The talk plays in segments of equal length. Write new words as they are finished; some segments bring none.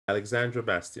Alexandra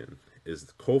Bastien is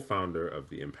the co-founder of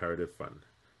the Imperative Fund.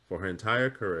 For her entire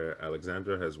career,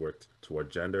 Alexandra has worked toward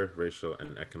gender, racial,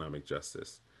 and economic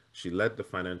justice. She led the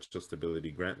financial stability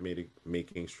grant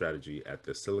making strategy at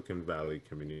the Silicon Valley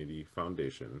Community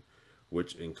Foundation,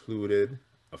 which included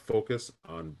a focus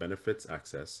on benefits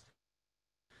access,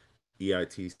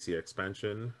 EITC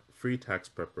expansion, free tax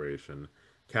preparation,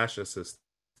 cash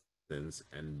assistance,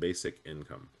 and basic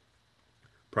income.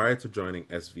 Prior to joining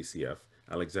SVCF,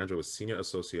 Alexandra was Senior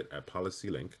Associate at Policy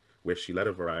Link, where she led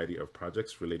a variety of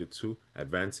projects related to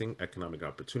advancing economic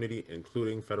opportunity,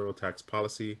 including federal tax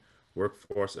policy,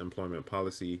 workforce employment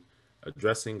policy,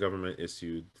 addressing government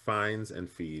issued fines and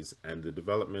fees, and the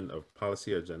development of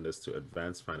policy agendas to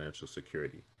advance financial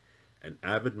security. An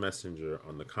avid messenger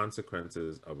on the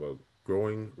consequences of a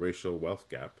growing racial wealth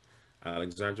gap,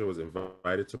 Alexandra was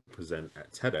invited to present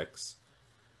at TEDx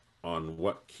on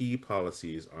what key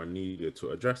policies are needed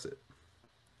to address it.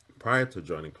 Prior to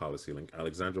joining PolicyLink,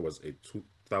 Alexandra was a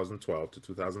 2012 to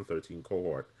 2013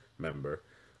 cohort member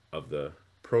of the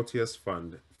Proteus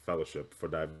Fund Fellowship for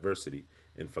Diversity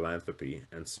in Philanthropy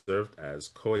and served as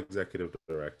co-executive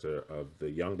director of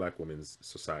the Young Black Women's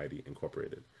Society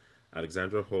Incorporated.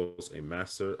 Alexandra holds a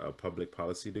Master of Public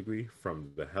Policy degree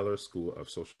from the Heller School of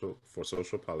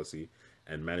Social Policy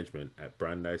and Management at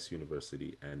Brandeis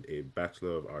University and a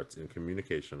Bachelor of Arts in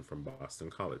Communication from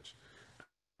Boston College.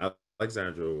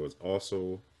 Alexandra was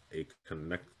also a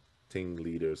Connecting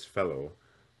Leaders Fellow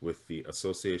with the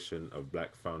Association of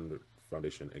Black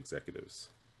Foundation Executives.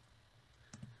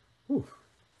 Whew.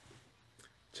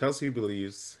 Chelsea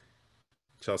believes,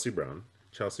 Chelsea Brown,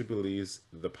 Chelsea believes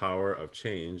the power of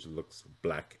change looks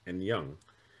black and young.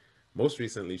 Most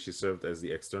recently, she served as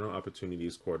the External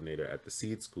Opportunities Coordinator at the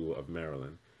Seed School of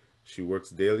Maryland. She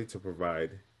works daily to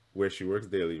provide, where she works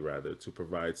daily rather, to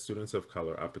provide students of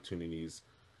color opportunities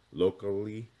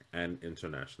locally and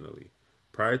internationally.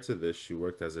 Prior to this, she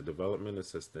worked as a development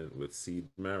assistant with Seed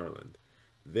Maryland.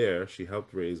 There, she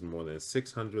helped raise more than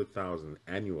 600,000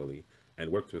 annually and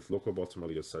worked with local Baltimore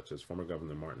leaders such as former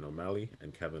Governor Martin O'Malley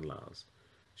and Kevin Liles.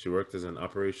 She worked as an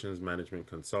operations management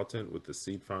consultant with the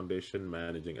Seed Foundation,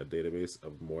 managing a database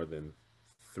of more than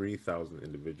 3,000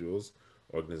 individuals,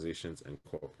 organizations, and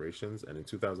corporations. And in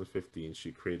 2015,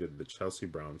 she created the Chelsea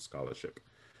Brown Scholarship,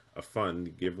 a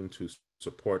fund given to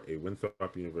support a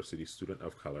Winthrop University student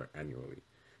of color annually.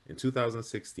 In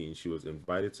 2016, she was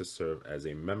invited to serve as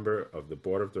a member of the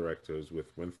board of directors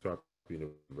with Winthrop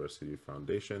University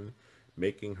Foundation,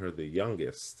 making her the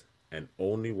youngest and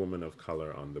only woman of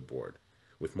color on the board.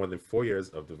 With more than 4 years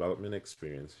of development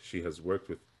experience, she has worked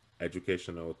with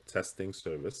Educational Testing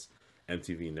Service,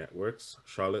 MTV Networks,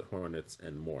 Charlotte Hornets,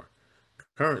 and more.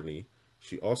 Currently,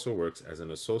 she also works as an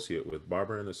associate with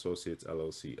Barber and Associates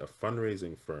LLC, a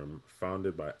fundraising firm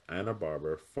founded by Anna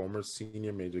Barber, former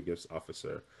senior major gifts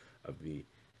officer of the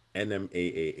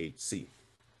NMAAHC.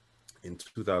 In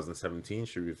 2017,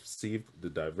 she received the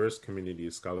Diverse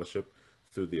Communities Scholarship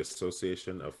through the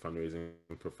Association of Fundraising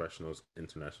Professionals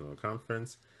International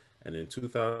Conference, and in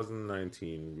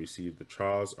 2019 received the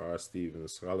Charles R.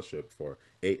 Stevens Scholarship for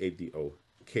AADO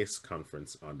CASE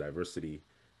Conference on Diversity,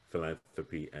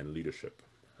 Philanthropy, and Leadership.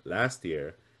 Last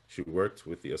year, she worked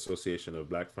with the Association of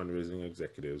Black Fundraising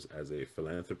Executives as a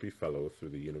philanthropy fellow through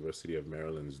the University of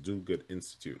Maryland's Do Good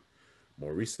Institute.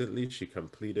 More recently, she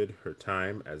completed her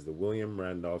time as the William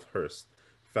Randolph Hearst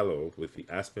Fellow with the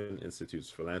Aspen Institute's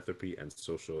Philanthropy and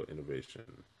Social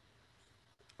Innovation.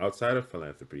 Outside of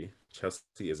philanthropy,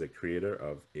 Chelsea is a creator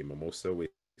of a Mimosa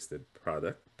Wasted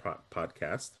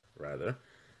podcast,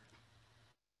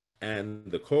 and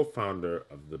the co-founder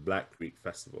of the Black Greek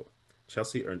Festival.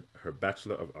 Chelsea earned her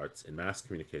Bachelor of Arts in Mass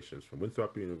Communications from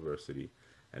Winthrop University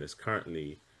and is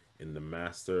currently in the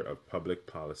Master of Public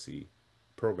Policy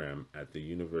program at the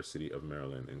University of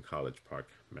Maryland in College Park,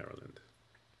 Maryland.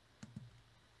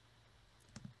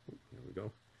 Here we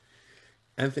go.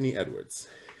 Anthony Edwards.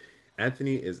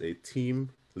 Anthony is a team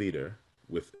leader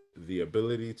with the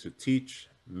ability to teach,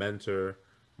 mentor,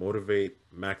 motivate,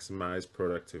 maximize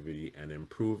productivity, and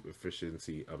improve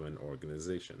efficiency of an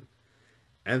organization.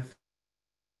 Anthony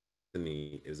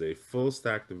is a full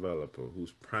stack developer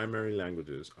whose primary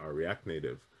languages are React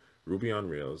Native, Ruby on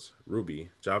Rails, Ruby,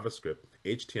 JavaScript,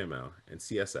 HTML, and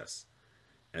CSS.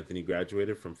 Anthony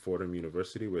graduated from Fordham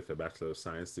University with a Bachelor of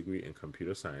Science degree in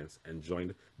Computer Science and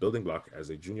joined Building Block as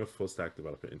a junior full stack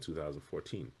developer in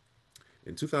 2014.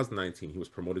 In 2019, he was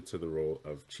promoted to the role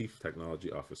of Chief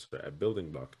Technology Officer at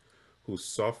Building Block, whose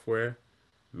software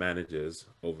manages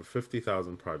over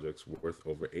 50,000 projects worth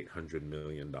over $800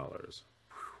 million.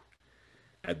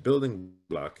 At Building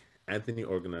Block, Anthony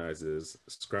organizes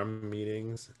Scrum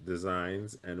meetings,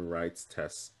 designs and writes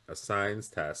tests, assigns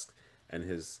tasks,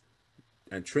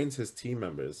 and trains his team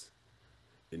members.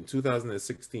 In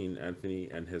 2016, Anthony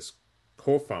and his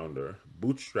co-founder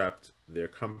bootstrapped their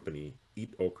company,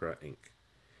 EatOkra Inc.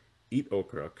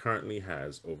 EatOkra currently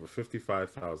has over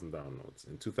 55,000 downloads.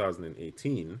 In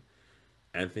 2018,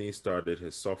 Anthony started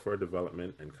his software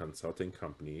development and consulting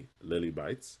company, Lily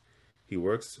Bites. He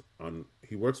works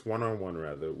one-on-one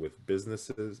rather with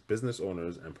business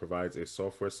owners and provides a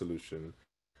software solution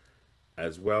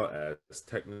as well as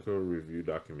technical review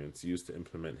documents used to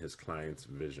implement his client's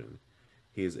vision.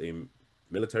 He is a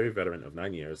military veteran of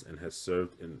 9 years and has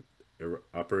served in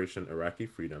Operation Iraqi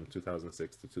Freedom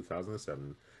 2006 to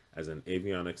 2007 as an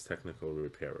avionics technical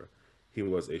repairer. He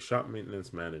was a shop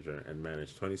maintenance manager and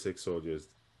managed 26 soldiers'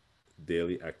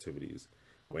 daily activities.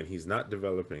 When he's not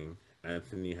developing,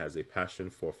 Anthony has a passion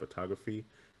for photography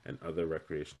and other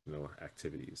recreational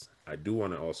activities. I do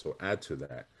want to also add to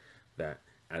that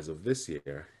as of this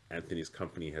year, Anthony's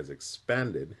company has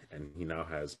expanded and he now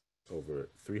has over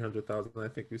 300,000, I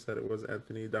think you said it was,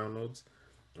 Anthony, downloads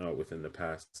within the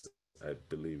past, I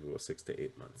believe it was 6 to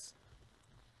 8 months.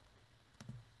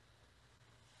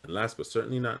 And last but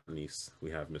certainly not least, we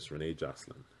have Miss Renee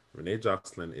Joslyn. Renee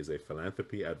Joslyn is a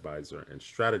philanthropy advisor and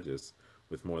strategist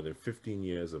with more than 15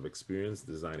 years of experience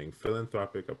designing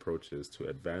philanthropic approaches to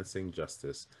advancing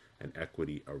justice and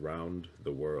equity around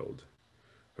the world.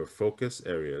 Her focus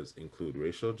areas include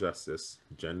racial justice,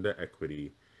 gender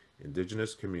equity,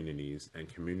 indigenous communities,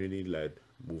 and community-led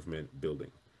movement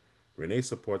building. Renee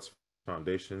supports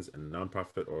foundations and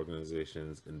nonprofit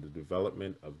organizations in the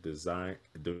development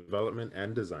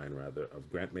and design of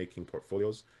grant-making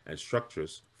portfolios and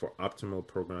structures for optimal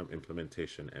program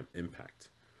implementation and impact.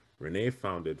 Renee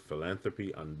founded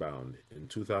Philanthropy Unbound in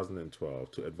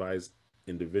 2012 to advise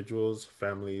individuals,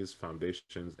 families,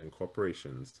 foundations, and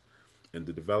corporations in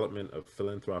the development of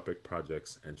philanthropic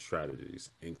projects and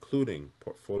strategies, including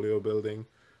portfolio building,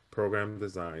 program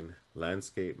design,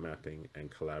 landscape mapping, and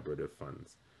collaborative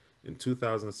funds. In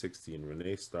 2016,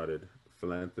 Renee started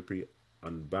Philanthropy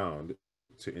Unbound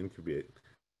to incubate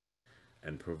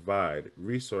and provide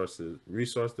resource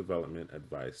development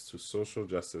advice to social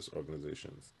justice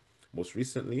organizations. Most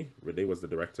recently, Renee was the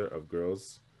director of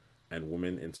Girls and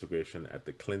Women Integration at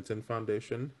the Clinton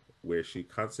Foundation, where she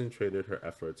concentrated her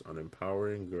efforts on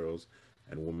empowering girls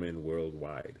and women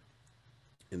worldwide.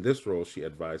 In this role, she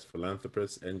advised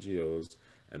philanthropists, NGOs,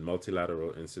 and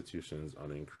multilateral institutions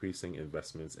on increasing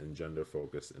investments in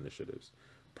gender-focused initiatives.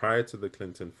 Prior to the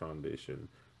Clinton Foundation,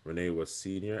 Renee was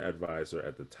senior advisor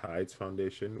at the Tides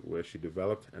Foundation, where she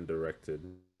developed and directed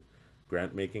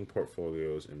grant-making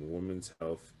portfolios in women's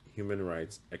health, human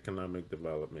rights, economic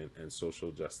development, and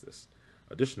social justice.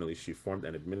 Additionally, she formed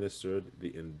and administered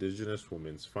the Indigenous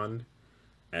Women's Fund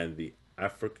and the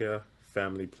Africa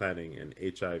Family Planning and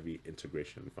HIV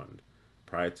Integration Fund.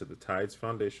 Prior to the Tides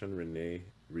Foundation, Renee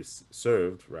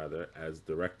served as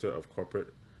Director of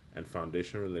Corporate and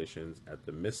Foundation Relations at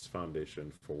the Mist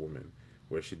Foundation for Women,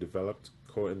 where she developed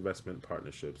co-investment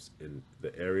partnerships in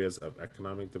the areas of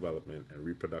economic development and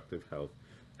reproductive health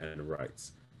and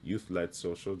rights, youth-led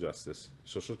social justice,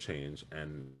 social change,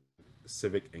 and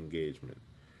civic engagement.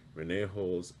 Renee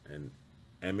holds an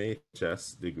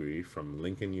MHS degree from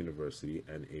Lincoln University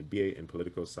and a BA in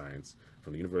political science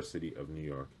from the University of New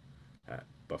York at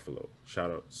Buffalo.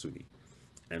 Shout out Sudi.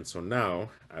 And so now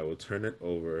I will turn it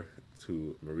over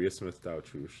to Maria Smith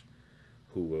Dautruche,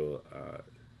 who will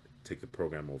take the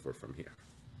program over from here.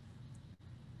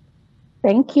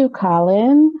 Thank you,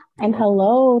 Colin. And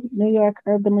hello, New York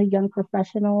Urbanly Young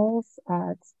Professionals.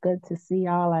 It's good to see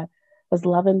y'all. I was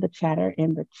loving the chatter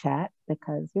in the chat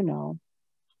because,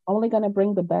 only going to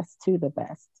bring the best to the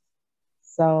best.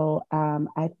 So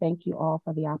I thank you all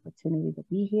for the opportunity to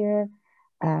be here.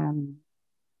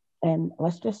 And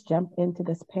let's just jump into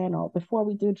this panel. Before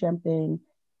we do jump in,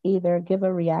 either give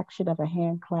a reaction of a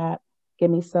hand clap, give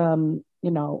me some,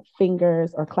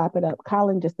 fingers, or clap it up.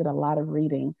 Colin just did a lot of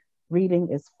reading. Reading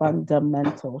is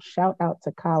fundamental. Shout out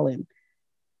to Colin,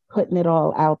 putting it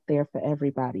all out there for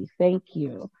everybody. Thank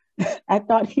you. I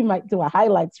thought he might do a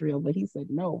highlights reel, but he said,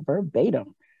 no,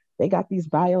 verbatim. They got these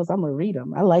bios. I'm going to read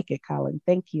them. I like it, Colin.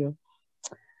 Thank you.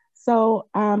 So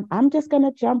I'm just going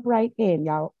to jump right in.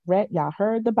 Y'all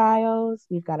heard the bios.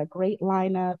 We've got a great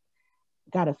lineup.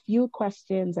 Got a few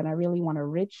questions, and I really want a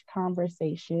rich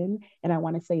conversation, and I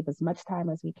want to save as much time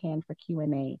as we can for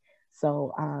Q&A.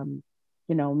 So,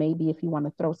 maybe if you want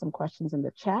to throw some questions in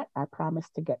the chat, I promise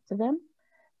to get to them.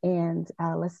 And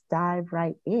let's dive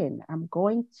right in. I'm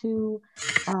going to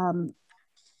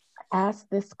ask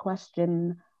this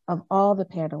question of all the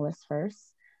panelists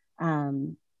first.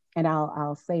 And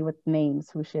I'll say with names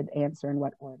who should answer in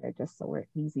what order, just so we're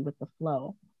easy with the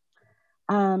flow.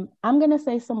 I'm going to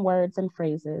say some words and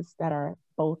phrases that are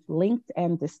both linked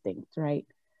and distinct, right?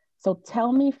 So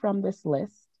tell me from this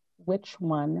list which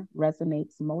one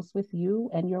resonates most with you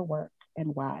and your work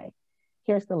and why.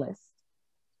 Here's the list: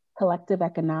 collective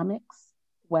economics,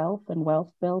 wealth and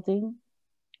wealth building,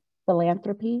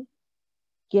 philanthropy,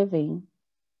 giving,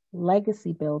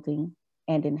 legacy building,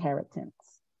 and inheritance.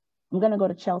 I'm going to go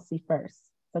to Chelsea first.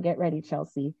 So get ready,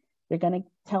 Chelsea. You're going to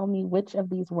tell me which of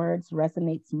these words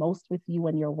resonates most with you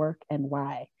and your work and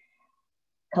why.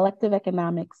 Collective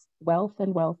economics, wealth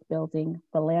and wealth building,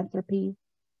 philanthropy,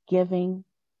 giving,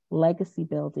 legacy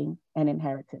building, and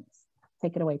inheritance.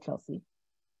 Take it away, Chelsea.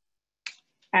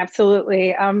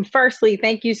 Absolutely. Firstly,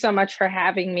 thank you so much for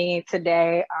having me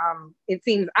today. It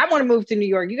seems I want to move to New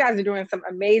York. You guys are doing some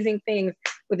amazing things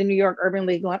with the New York Urban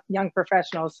League Young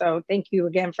Professionals. So thank you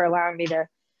again for allowing me to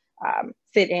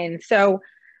sit in. So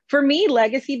for me,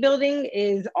 legacy building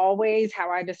is always how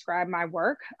I describe my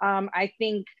work. I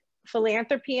think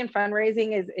philanthropy and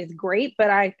fundraising is great, but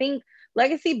I think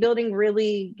legacy building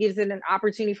really gives it an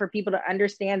opportunity for people to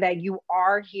understand that you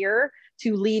are here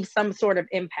to leave some sort of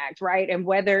impact, right? And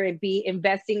whether it be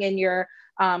investing in your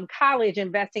college,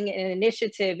 investing in an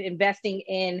initiative, investing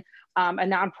in a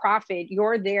nonprofit,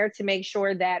 you're there to make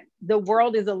sure that the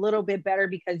world is a little bit better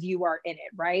because you are in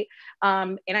it, right?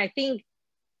 And I think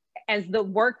as the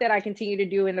work that I continue to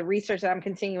do and the research that I'm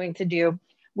continuing to do,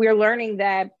 we're learning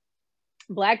that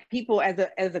Black people as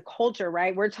a culture,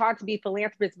 right? We're taught to be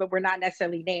philanthropists, but we're not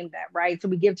necessarily named that, right? So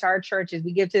we give to our churches,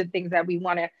 we give to the things that we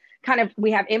want to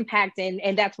we have impact in,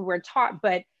 and that's what we're taught.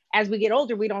 But as we get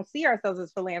older, we don't see ourselves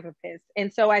as philanthropists.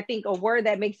 And so I think a word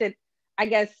that makes it, I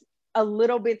guess, a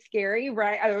little bit scary,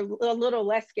 right? Or a little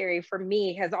less scary for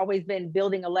me has always been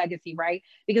building a legacy, right?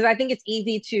 Because I think it's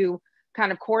easy to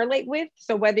kind of correlate with.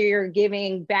 So whether you're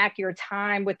giving back your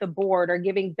time with the board or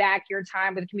giving back your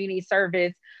time with community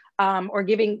service, or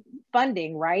giving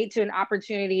funding, right, to an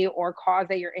opportunity or cause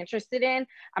that you're interested in.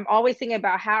 I'm always thinking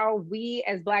about how we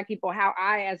as Black people, how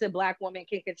I as a Black woman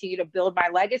can continue to build my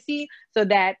legacy so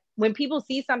that when people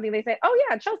see something, they say, oh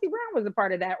yeah, Chelsea Brown was a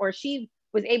part of that, or she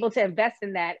was able to invest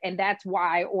in that, and that's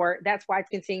why it's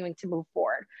continuing to move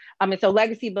forward. And so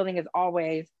legacy building is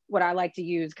always what I like to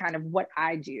use, kind of what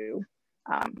I do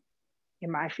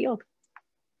in my field.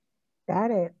 Got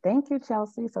it. Thank you,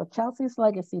 Chelsea. So Chelsea's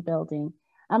legacy building.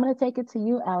 I'm going to take it to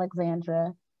you,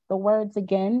 Alexandra. The words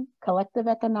again: collective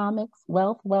economics,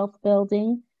 wealth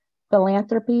building,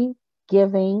 philanthropy,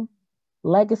 giving,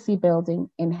 legacy building,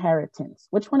 inheritance.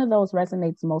 Which one of those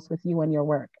resonates most with you and your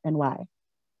work, and why?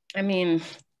 I mean,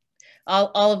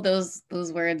 all of those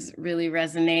words really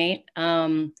resonate.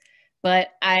 But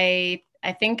I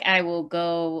think I will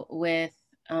go with,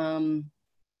 I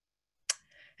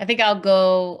think I'll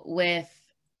go with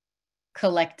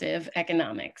collective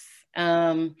economics.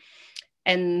 And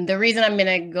the reason I'm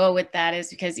going to go with that is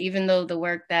because even though the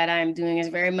work that I'm doing is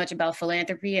very much about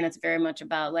philanthropy and it's very much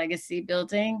about legacy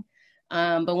building,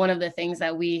 but one of the things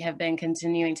that we have been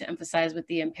continuing to emphasize with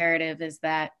the imperative is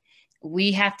that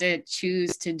we have to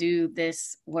choose to do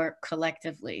this work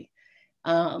collectively.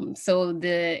 So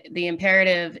the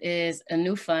imperative is a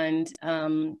new fund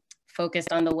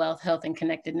focused on the wealth, health, and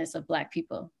connectedness of Black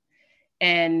people.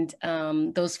 And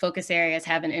those focus areas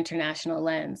have an international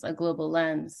lens, a global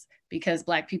lens, because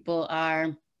Black people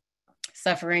are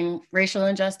suffering racial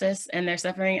injustice and they're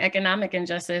suffering economic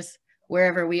injustice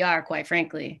wherever we are, quite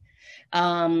frankly.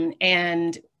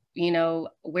 And, you know,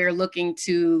 we're looking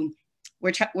to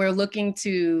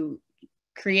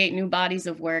create new bodies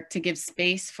of work to give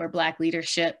space for Black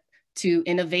leadership to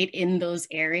innovate in those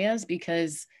areas,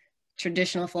 because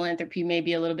traditional philanthropy may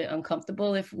be a little bit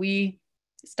uncomfortable if we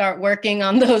start working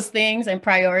on those things and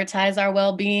prioritize our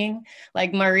well-being.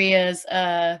 Like Maria's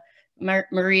her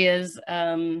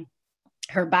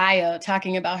bio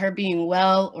talking about her being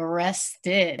well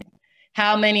rested.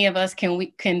 How many of us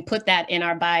can put that in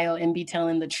our bio and be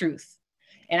telling the truth?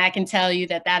 And I can tell you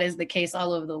that that is the case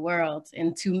all over the world,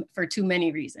 and for too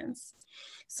many reasons.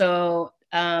 So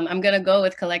I'm going to go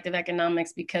with collective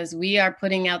economics because we are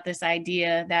putting out this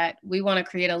idea that we want to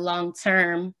create a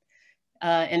long-term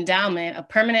endowment, a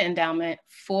permanent endowment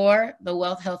for the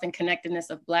wealth, health, and connectedness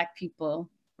of Black people,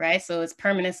 right? So it's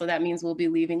permanent, so that means we'll be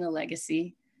leaving a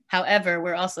legacy. However,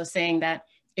 we're also saying that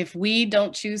if we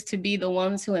don't choose to be the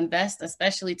ones who invest,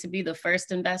 especially to be the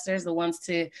first investors, the ones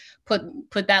to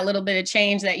put that little bit of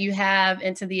change that you have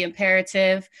into the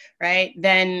imperative, right?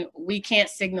 Then we can't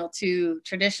signal to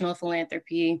traditional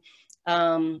philanthropy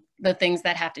the things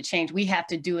that have to change. We have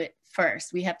to do it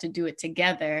first. We have to do it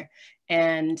together,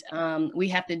 and we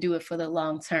have to do it for the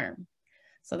long term.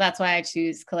 So that's why I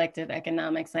choose collective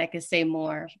economics. I could say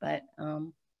more, but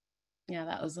yeah,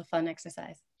 that was a fun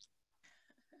exercise.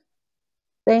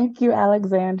 Thank you,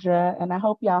 Alexandra. And I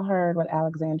hope y'all heard what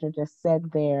Alexandra just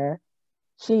said there.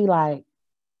 She her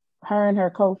and her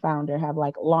co-founder have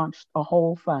launched a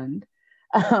whole fund.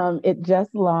 It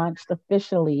just launched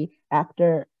officially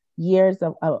after years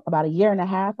of about a year and a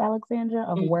half, Alexandra,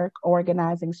 of work,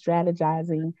 organizing,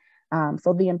 strategizing.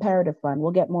 So the Imperative Fund,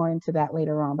 we'll get more into that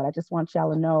later on, but I just want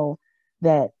y'all to know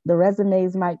that the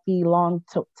resumes might be long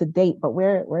to date, but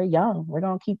we're young. We're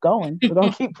gonna keep going. We're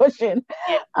gonna keep pushing.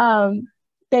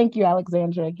 Thank you,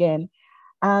 Alexandra, again.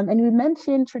 And we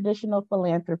mentioned traditional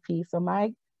philanthropy. So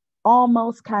my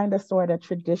almost kind of sort of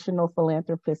traditional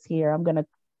philanthropist here, I'm gonna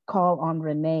call on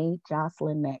Renee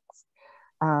Joslyn next,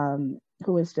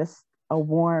 who is just a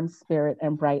warm spirit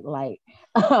and bright light.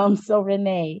 So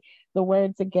Renee, the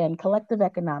words again: collective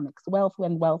economics, wealth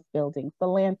and wealth building,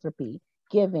 philanthropy,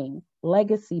 giving,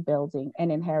 legacy building,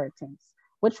 and inheritance.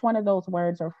 Which one of those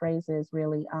words or phrases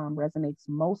really resonates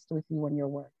most with you in your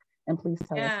work? And please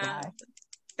tell us why.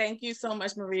 Thank you so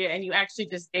much, Maria. And you actually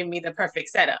just gave me the perfect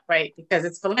setup, right? Because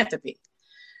it's philanthropy,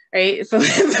 right?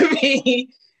 Philanthropy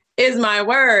is my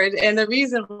word. And the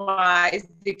reason why is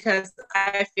because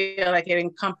I feel like it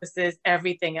encompasses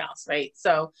everything else, right?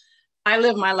 So I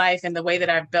live my life, and the way that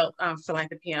I've built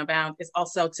Philanthropy Unbound is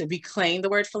also to reclaim the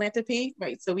word philanthropy,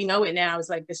 right? So we know it now is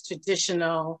like this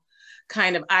traditional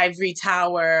kind of ivory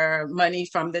tower, money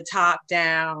from the top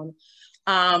down.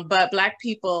 But Black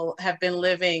people have been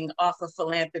living off of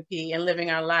philanthropy and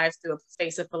living our lives through a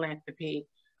space of philanthropy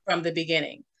from the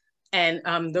beginning. And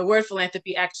the word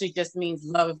philanthropy actually just means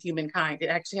love of humankind. It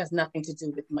actually has nothing to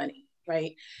do with money,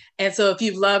 right? And so if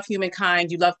you love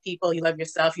humankind, you love people, you love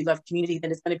yourself, you love community,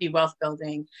 then it's going to be wealth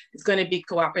building. It's going to be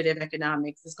cooperative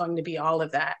economics. It's going to be all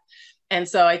of that. And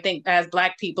so I think as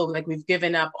Black people, we've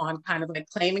given up on kind of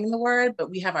claiming the word, but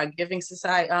we have our giving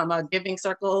society, our giving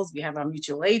circles, we have our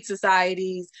mutual aid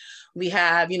societies, we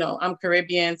have, I'm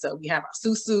Caribbean, so we have our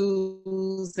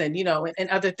susus and, and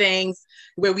other things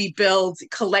where we build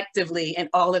collectively, and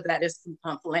all of that is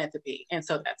philanthropy. And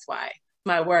so that's why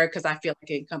my word, because I feel like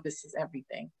it encompasses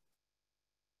everything.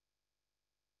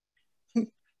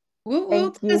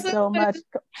 Thank you so much.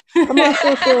 Come on,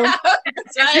 Susu.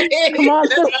 Come on,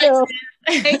 Susu.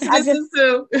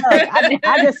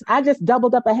 I just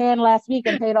doubled up a hand last week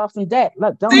and paid off some debt.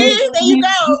 Look, don't. See, there you go.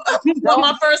 On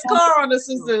my first car on the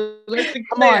Susu. Let's be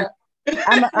clear.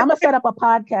 I'm gonna set up a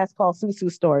podcast called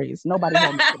Susu Stories. Nobody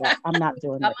held me to that. I'm not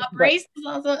doing that. My braces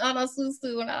on a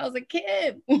Susu when I was a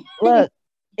kid. Look,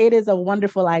 it is a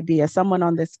wonderful idea. Someone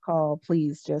on this call,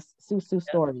 please, just Susu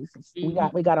Stories. We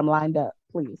got them lined up,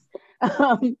 please.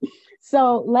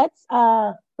 So let's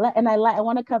I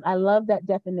love that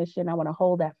definition. I want to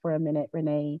hold that for a minute,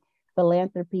 Renee.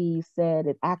 Philanthropy, you said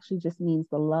it actually just means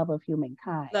the love of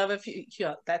humankind.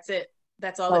 That's it.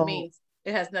 That's all it means.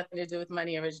 It has nothing to do with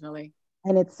money originally.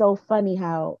 And it's so funny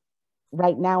how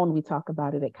right now when we talk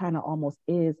about it, it kind of almost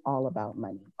is all about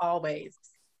money. Always.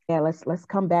 Yeah, let's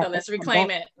come back. So let's reclaim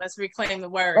it. Let's reclaim the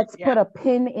word. Let's put a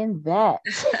pin in that.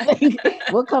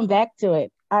 We'll come back to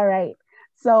it. All right.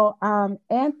 So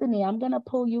Anthony, I'm gonna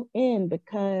pull you in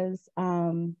because I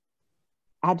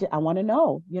want to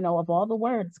know, of all the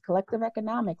words: collective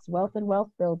economics, wealth and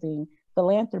wealth building,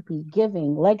 philanthropy,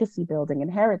 giving, legacy building,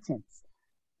 inheritance.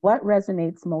 What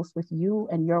resonates most with you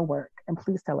and your work? And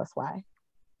please tell us why.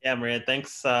 Yeah, Maria,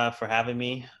 thanks for having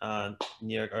me.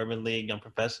 New York Urban League Young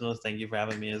Professionals, thank you for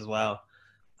having me as well.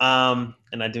 And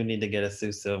I do need to get a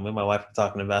Susu. Me and my wife were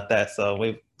talking about that, so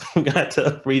we've got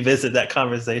to revisit that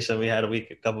conversation we had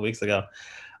a couple weeks ago.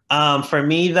 For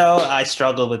me, though, I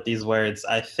struggle with these words.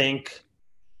 I think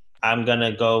I'm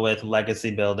gonna go with legacy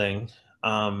building,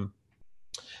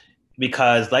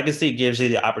 because legacy gives you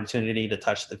the opportunity to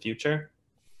touch the future.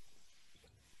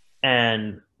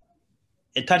 And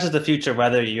it touches the future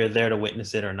whether you're there to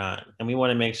witness it or not. And we want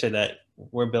to make sure that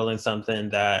we're building something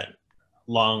that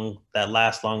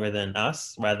lasts longer than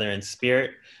us, whether in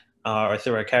spirit or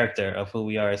through our character of who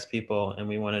we are as people. And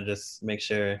we want to just make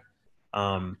sure,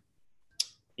 the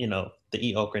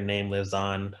EatOkra name lives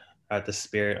on, the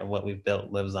spirit of what we've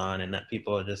built lives on, and that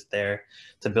people are just there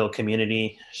to build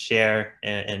community, share,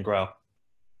 and grow.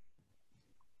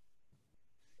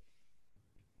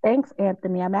 Thanks,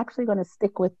 Anthony. I'm actually going to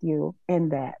stick with you in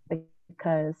that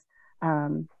because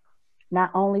not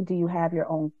only do you have your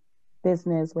own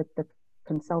business with the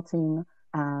consulting,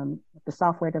 the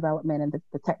software development, and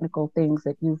the technical things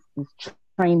that you've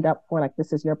trained up for, like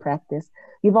this is your practice,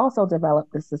 you've also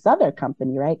developed this other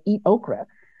company, right? EatOkra.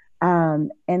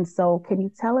 And so can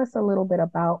you tell us a little bit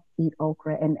about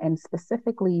EatOkra and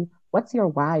specifically what's your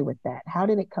why with that? How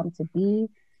did it come to be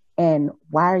and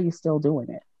why are you still doing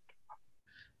it?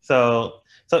 So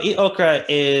EatOkra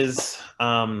is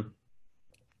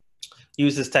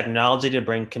uses technology to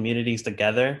bring communities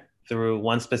together through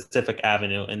one specific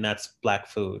avenue, and that's Black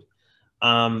food.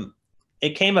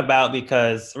 It came about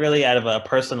because really out of a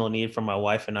personal need from my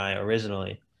wife and I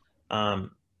originally.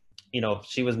 You know,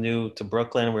 she was new to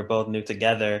Brooklyn. We're both new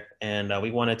together, and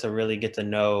we wanted to really get to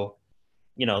know,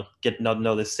 you know,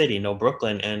 know the city, know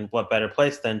Brooklyn, and what better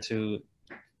place than to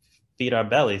feed our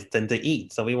bellies, than to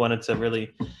eat. So we wanted to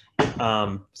really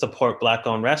support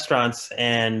Black-owned restaurants.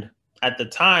 And at the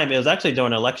time, it was actually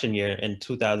during election year in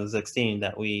 2016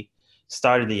 that we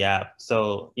started the app.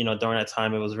 So, you know, during that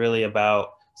time, it was really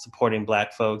about supporting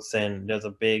Black folks, and there's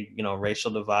a big, you know,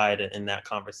 racial divide in that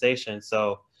conversation.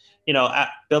 So, you know,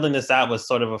 building this app was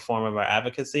sort of a form of our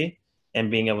advocacy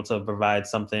and being able to provide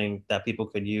something that people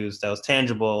could use that was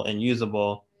tangible and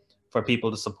usable for people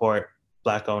to support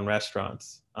Black-owned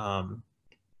restaurants.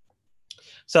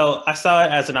 So I saw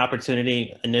it as an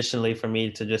opportunity initially for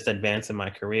me to just advance in my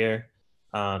career.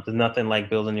 There's nothing like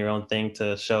building your own thing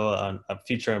to show a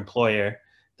future employer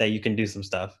that you can do some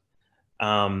stuff.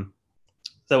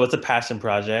 So it's a passion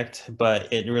project,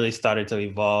 but it really started to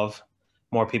evolve.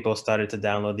 More people started to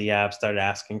download the app, started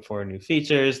asking for new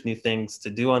features, new things to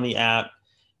do on the app.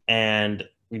 And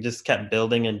we just kept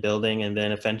building and building. And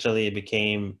then eventually it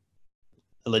became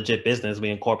a legit business.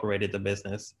 We incorporated the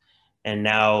business. And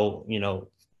now, you know,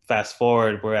 fast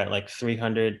forward, we're at like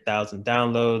 300,000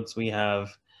 downloads. We have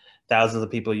thousands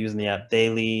of people using the app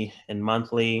daily and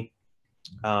monthly.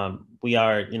 We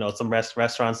are, you know, some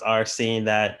restaurants are seeing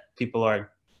that people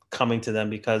are coming to them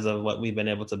because of what we've been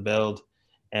able to build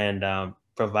and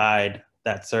provide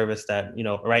that service that, you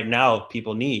know, right now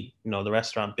people need. You know, the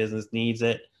restaurant business needs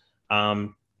it.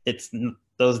 It's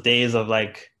those days of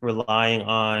like relying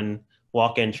on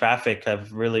walk-in traffic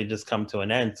have really just come to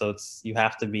an end. So you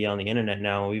have to be on the internet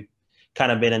now. We've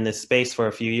kind of been in this space for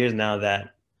a few years now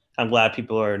that I'm glad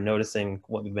people are noticing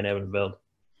what we've been able to build.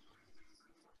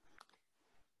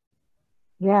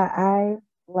 Yeah, I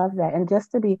love that. And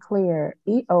just to be clear,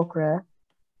 EatOkra,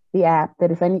 the app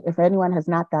that if anyone has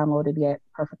not downloaded yet,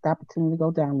 perfect opportunity to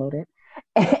go download it.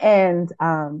 And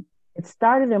it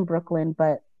started in Brooklyn,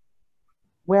 but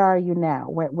where are you now?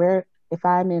 Where if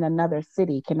I'm in another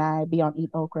city, can I be on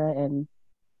EatOkra and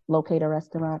locate a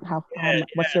restaurant?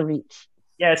 What's your reach?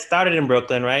 Yeah, it started in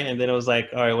Brooklyn, right? And then it was like,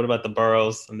 all right, what about the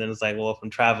boroughs? And then it's like, well, if I'm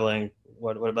traveling,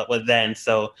 what about what then?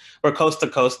 So we're coast to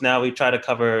coast now. We try to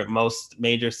cover most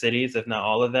major cities, if not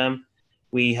all of them.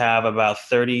 We have about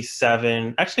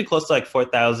 37, actually close to like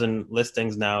 4,000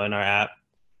 listings now in our app.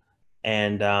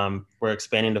 And we're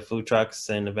expanding to food trucks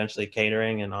and eventually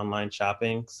catering and online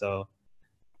shopping. So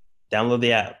download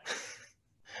the app.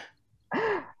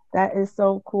 That is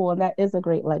so cool. And that is a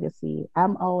great legacy.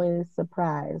 I'm always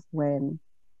surprised when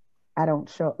I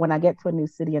get to a new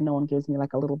city and no one gives me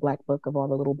like a little black book of all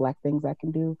the little black things I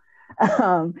can do.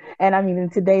 And I mean, in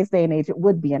today's day and age, it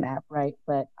would be an app, right?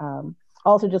 But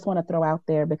also just want to throw out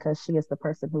there, because she is the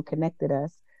person who connected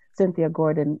us, Cynthia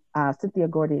Gordy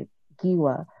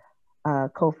Giwa,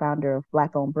 co-founder of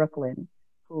Black Owned Brooklyn,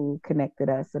 who connected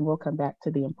us. And we'll come back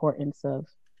to the importance of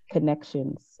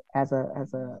connections as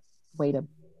a way to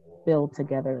build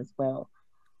together as well.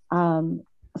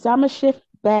 So I'm gonna shift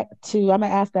back to, I'm gonna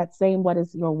ask that same what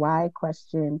is your why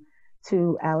question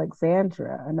to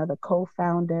Alexandra, another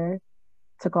co-founder,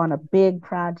 took on a big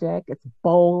project. It's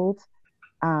bold.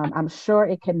 I'm sure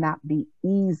it cannot be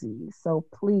easy. So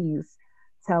please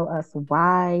tell us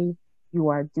why you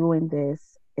are doing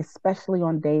this, especially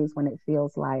on days when it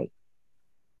feels like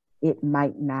it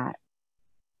might not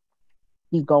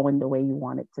be going the way you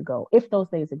want it to go. If those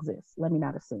days exist, let me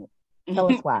not assume.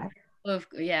 Tell us why. Well,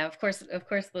 yeah, of course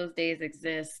those days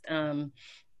exist. You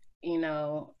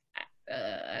know,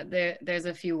 there's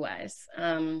a few whys.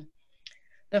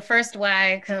 The first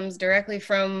why comes directly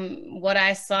from what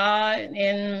I saw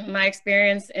in my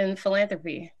experience in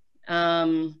philanthropy.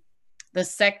 The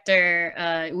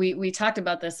sector, we talked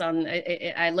about this on,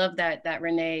 I love that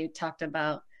Renee talked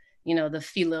about, you know, the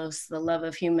philos, the love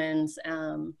of humans.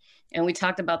 And we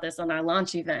talked about this on our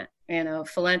launch event. You know,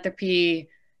 philanthropy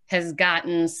has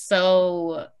gotten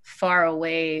so far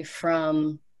away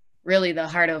from really the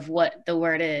heart of what the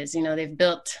word is. You know, they've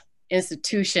built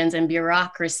institutions and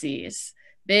bureaucracies,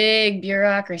 big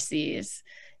bureaucracies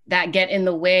that get in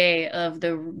the way of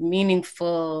the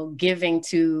meaningful giving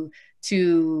to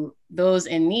those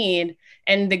in need.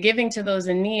 And the giving to those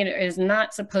in need is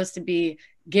not supposed to be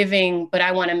giving, but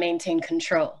I want to maintain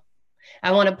control.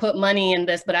 I want to put money in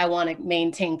this, but I want to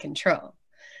maintain control.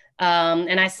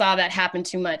 And I saw that happen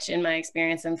too much in my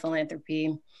experience in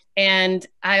philanthropy. And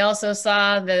I also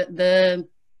saw the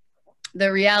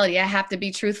reality. I have to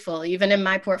be truthful. Even in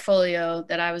my portfolio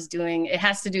that I was doing, it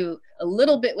has to do a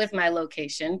little bit with my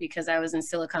location, because I was in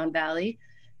Silicon Valley,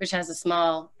 which has a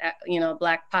small,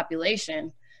 Black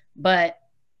population, but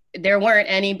there weren't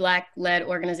any Black-led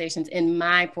organizations in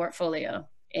my portfolio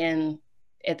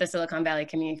at the Silicon Valley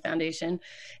Community Foundation.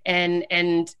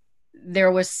 And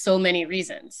there was so many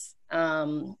reasons.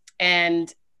 And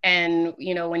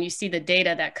when you see the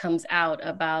data that comes out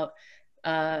about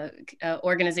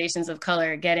organizations of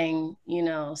color getting,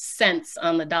 cents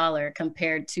on the dollar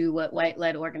compared to what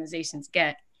white-led organizations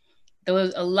get,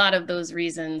 a lot of those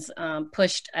reasons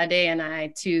pushed Ade and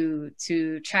I to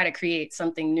try to create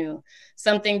something new,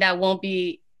 something that won't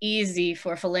be easy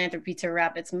for philanthropy to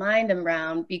wrap its mind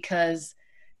around, because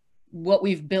what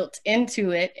we've built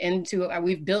into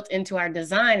our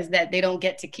design is that they don't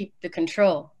get to keep the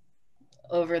control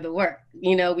over the work.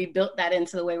 We built that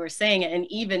into the way we're saying it. And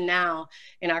even now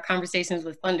in our conversations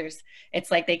with funders,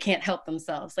 it's like they can't help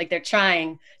themselves. Like they're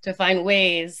trying to find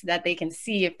ways that they can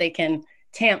see if they can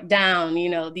tamp down,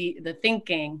 the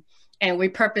thinking. And we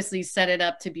purposely set it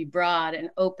up to be broad and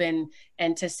open,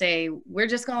 and to say, we're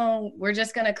just going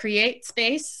to create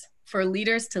space for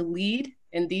leaders to lead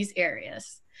in these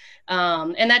areas.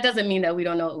 And that doesn't mean that we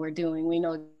don't know what we're doing. We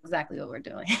know exactly what we're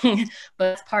doing,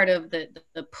 but it's part of the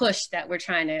push that we're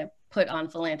trying to put on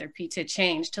philanthropy to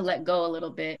change, to let go a little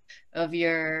bit of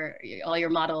all your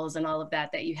models and all of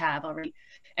that you have already.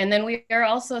 And then we are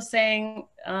also saying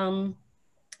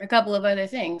a couple of other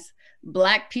things.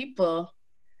 Black people,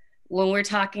 when we're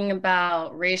talking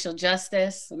about racial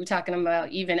justice, we're talking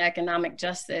about even economic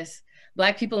justice,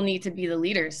 Black people need to be the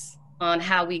leaders on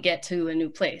how we get to a new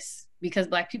place, because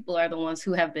Black people are the ones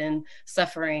who have been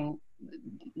suffering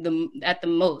at the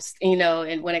most,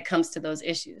 and when it comes to those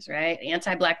issues, right?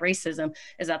 Anti-Black racism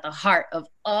is at the heart of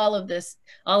all of this,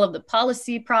 all of the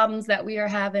policy problems that we are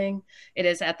having. It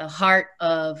is at the heart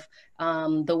of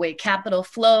the way capital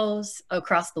flows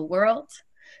across the world.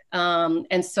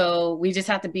 And so we just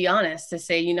have to be honest to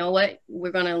say, you know what,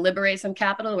 we're going to liberate some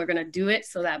capital. We're going to do it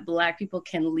so that Black people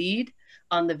can lead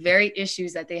on the very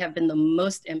issues that they have been the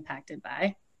most impacted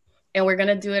by. And we're going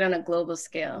to do it on a global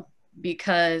scale,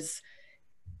 because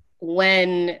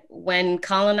when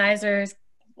colonizers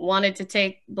wanted to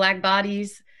take Black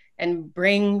bodies and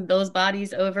bring those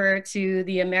bodies over to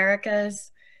the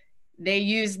Americas, they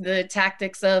used the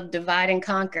tactics of divide and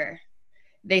conquer.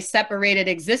 They separated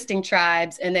existing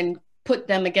tribes and then put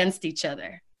them against each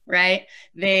other, right?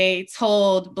 They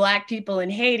told Black people in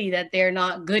Haiti that they're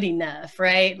not good enough,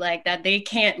 right? Like that they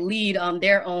can't lead on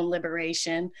their own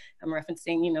liberation. I'm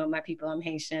referencing, my people, I'm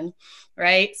Haitian,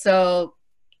 right? So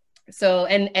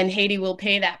and Haiti will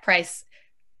pay that price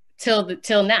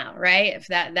till now, right? If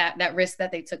that risk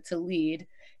that they took to lead.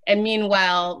 And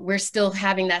meanwhile, we're still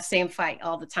having that same fight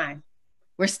all the time.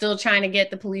 We're still trying to get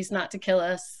the police not to kill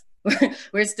us.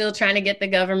 We're still trying to get the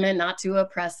government not to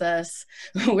oppress us.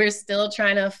 We're still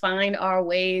trying to find our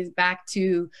ways back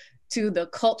to the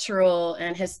cultural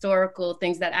and historical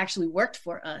things that actually worked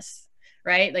for us,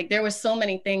 right? Like there were so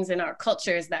many things in our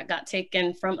cultures that got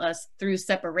taken from us through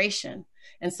separation.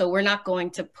 And so we're not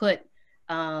going to put,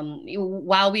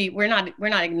 while we're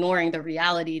not ignoring the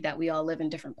reality that we all live in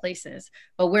different places,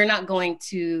 but we're not going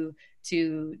to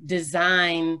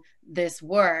design this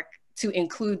work to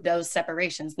include those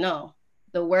separations. No,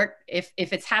 the work, if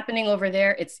it's happening over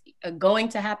there, it's going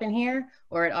to happen here,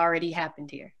 or it already happened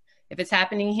here. If it's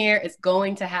happening here, it's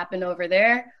going to happen over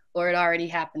there, or it already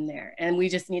happened there. And we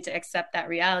just need to accept that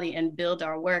reality and build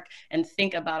our work and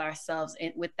think about ourselves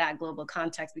with that global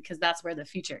context, because that's where the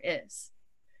future is.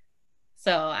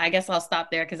 So I guess I'll stop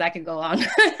there because I could go on,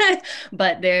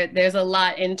 but there's a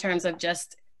lot in terms of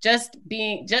just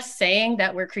saying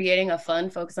that we're creating a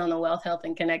fund focused on the wealth, health,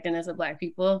 and connectedness of Black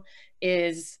people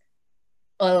is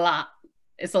a lot.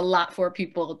 It's a lot for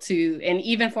people and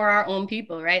even for our own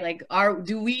people, right? Like,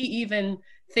 do we even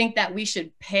think that we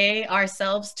should pay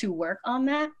ourselves to work on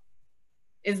that?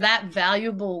 Is that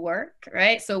valuable work,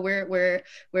 right? So we're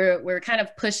kind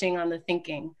of pushing on the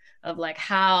thinking of like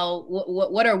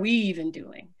what are we even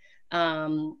doing?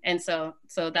 And so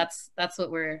that's what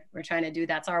we're trying to do.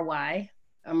 That's our why.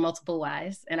 Multiple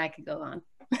whys, and I could go on.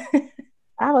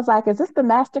 I was like, is this the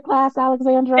masterclass,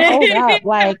 Alexandra? Hold up.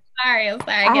 Like, I'm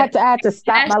sorry. I had to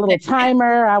stop my little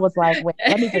timer. I was like, wait,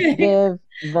 let me just give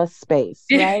the space,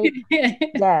 right?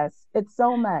 Yes, it's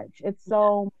so much. It's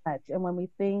so much. And when we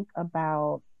think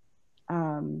about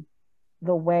the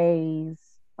ways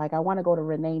Like, I want to go to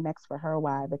Renee next for her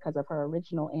why, because of her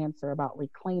original answer about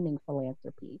reclaiming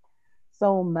philanthropy.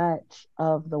 So much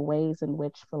of the ways in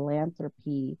which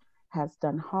philanthropy has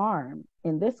done harm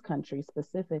in this country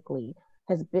specifically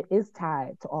is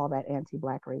tied to all that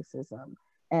anti-Black racism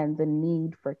and the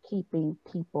need for keeping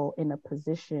people in a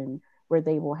position where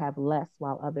they will have less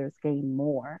while others gain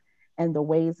more, and the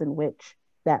ways in which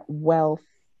that wealth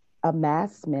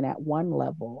amassment at one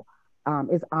level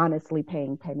is honestly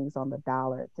paying pennies on the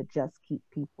dollar to just keep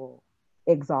people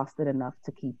exhausted enough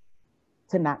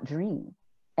to not dream.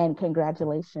 And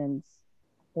congratulations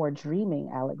for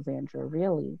dreaming, Alexandra.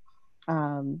 Really,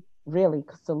 really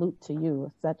salute to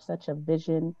you. Such a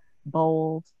vision,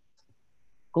 bold,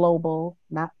 global,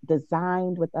 not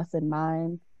designed with us in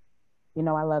mind. You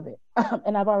know, I love it.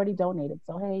 And I've already donated.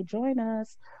 So, hey, join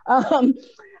us.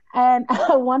 And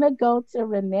I want to go to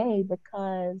Renee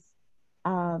because,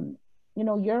 um, you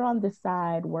know, you're on the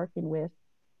side working with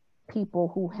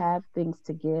people who have things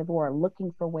to give or are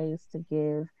looking for ways to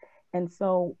give. And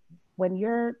so when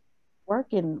you're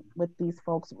working with these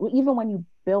folks, even when you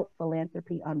built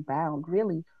Philanthropy Unbound,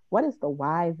 really, what is the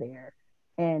why there?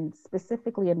 And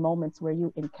specifically in moments where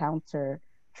you encounter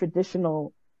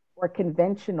traditional or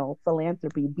conventional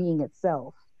philanthropy being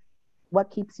itself,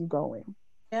 what keeps you going?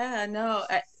 Yeah, no,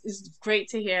 it's great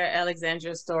to hear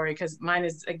Alexandra's story because mine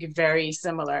is very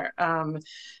similar.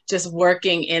 Just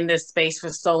working in this space for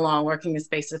so long, working in the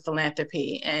space of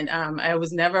philanthropy. And I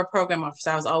was never a program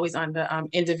officer. I was always on the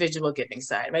individual giving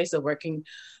side, right? So working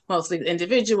mostly with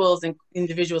individuals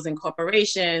and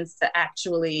corporations to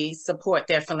actually support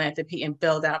their philanthropy and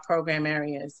build out program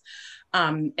areas.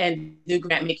 And do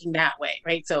grant making that way,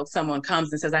 right? So if someone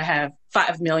comes and says, I have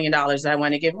 $5 million that I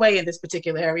want to give away in this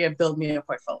particular area, build me a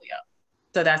portfolio.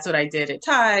 So that's what I did at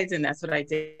Tides, and that's what I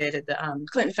did at the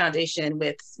Clinton Foundation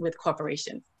with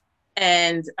corporations.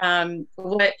 And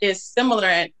what is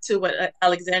similar to what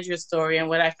Alexandra's story and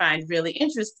what I find really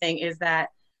interesting is that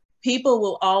people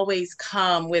will always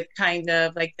come with kind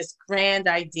of like this grand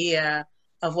idea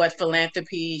of what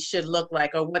philanthropy should look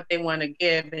like or what they want to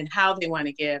give and how they want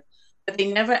to give, but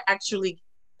they never actually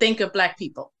think of Black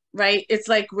people, right? It's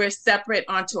like we're separate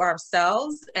onto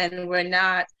ourselves and we're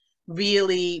not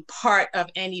really part of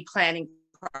any planning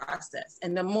process.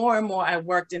 And the more and more I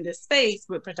worked in this space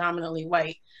with predominantly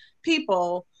white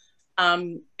people,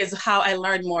 is how I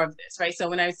learned more of this, right? So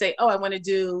when I would say, oh, I want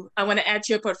to add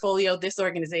to your portfolio this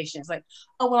organization, it's like,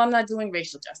 oh, well, I'm not doing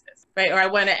racial justice, right? Or I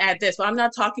want to add this, well, I'm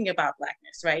not talking about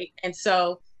Blackness, right? And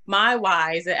so my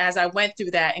whys, as I went through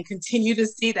that and continue to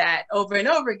see that over and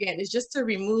over again, is just to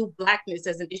remove Blackness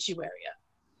as an issue area.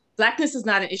 Blackness is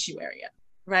not an issue area,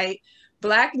 right?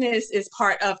 Blackness is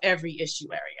part of every issue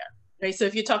area, right? So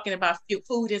if you're talking about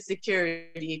food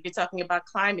insecurity, if you're talking about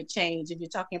climate change, if you're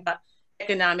talking about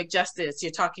economic justice,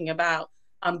 you're talking about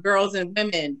girls and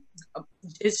women,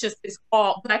 it's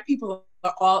all, Black people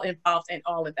are all involved in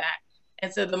all of that.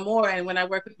 And so the more, and when I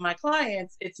work with my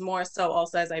clients, it's more so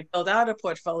also as I build out a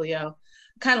portfolio,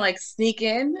 kind of like sneak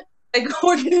in like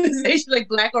organizations, like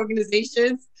Black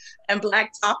organizations and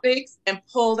Black topics and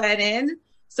pull that in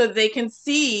so they can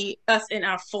see us in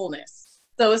our fullness.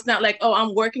 So it's not like, oh,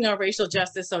 I'm working on racial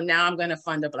justice, so now I'm going to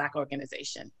fund a Black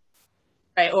organization,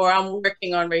 right? Or I'm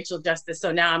working on racial justice,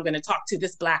 so now I'm going to talk to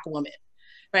this Black woman,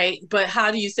 right? But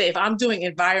how do you say, if I'm doing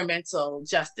environmental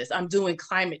justice, I'm doing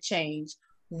climate change,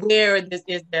 where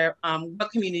is there,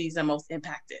 what communities are most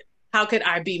impacted? How could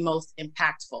I be most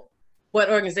impactful? What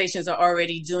organizations are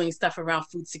already doing stuff around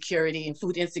food security and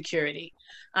food insecurity?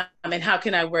 And how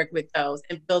can I work with those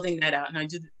and building that out? And I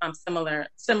do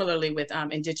similarly with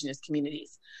Indigenous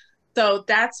communities. So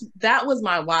that was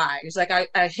my why. It's like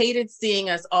I hated seeing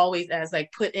us always as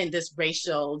like put in this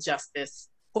racial justice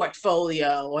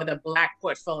portfolio or the Black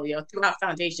portfolio throughout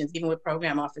foundations, even with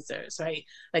program officers, right?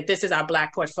 Like this is our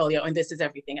Black portfolio and this is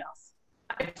everything else.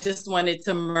 I just wanted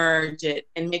to merge it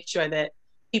and make sure that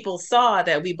people saw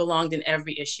that we belonged in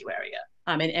every issue area,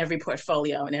 in every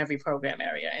portfolio, in every program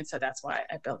area. And so that's why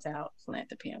I built out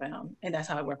Philanthropy Unbound, and that's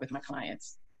how I work with my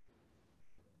clients.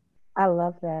 I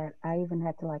love that. I even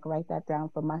had to like write that down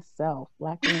for myself.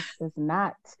 Blackness is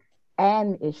not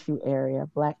an issue area.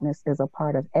 Blackness is a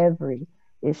part of every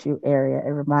issue area. It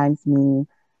reminds me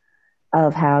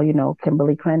of how, you know,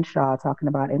 Kimberly Crenshaw talking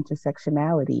about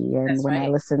intersectionality. And That's when right. I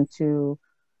listened to,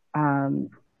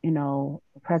 you know,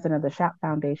 the president of the Shop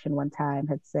Foundation one time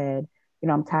had said, you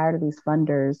know, I'm tired of these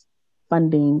funders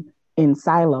funding in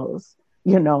silos,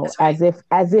 you know, right.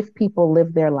 as if people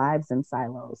live their lives in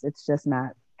silos. It's just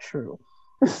not true.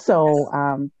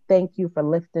 So thank you for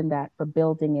lifting that, for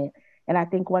building it. And I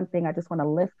think one thing I just want to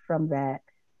lift from that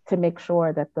to make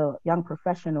sure that the young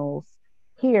professionals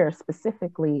here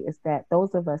specifically is that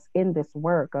those of us in this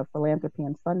work of philanthropy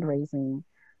and fundraising,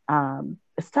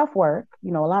 it's tough work.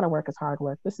 You know, a lot of work is hard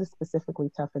work. This is specifically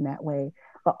tough in that way,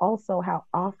 but also how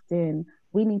often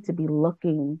we need to be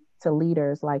looking to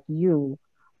leaders like you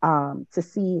to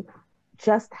see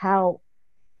just how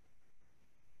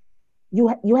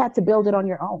you had to build it on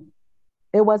your own.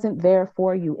 It wasn't there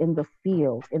for you in the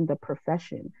field, in the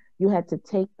profession. You had to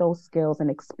take those skills and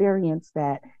experience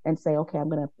that and say, okay, I'm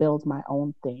going to build my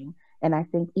own thing. And I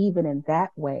think even in that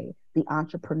way, the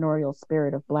entrepreneurial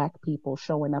spirit of Black people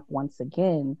showing up once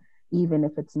again, even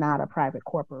if it's not a private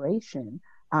corporation,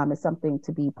 is something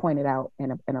to be pointed out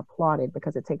and applauded,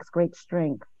 because it takes great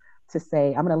strength to say,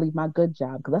 I'm going to leave my good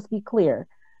job. Because let's be clear,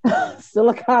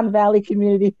 Silicon Valley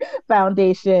Community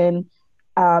Foundation,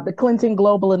 the Clinton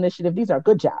Global Initiative, these are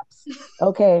good jobs.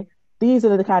 Okay. These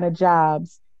are the kind of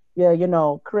jobs, yeah, you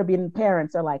know, Caribbean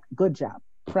parents are like, good job,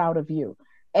 proud of you.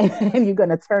 And you're going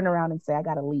to turn around and say, I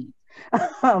got to leave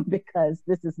because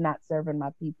this is not serving my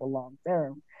people long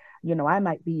term. You know, I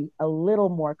might be a little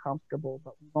more comfortable,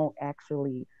 but won't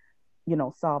actually, you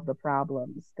know, solve the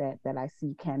problems that I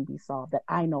see can be solved, that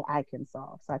I know I can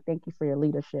solve. So I thank you for your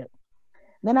leadership.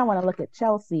 Then I want to look at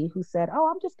Chelsea, who said, oh,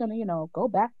 I'm just going to, you know, go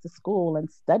back to school and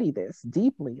study this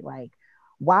deeply. Like,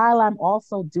 while I'm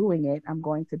also doing it, I'm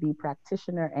going to be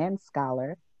practitioner and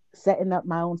scholar, setting up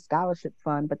my own scholarship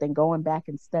fund, but then going back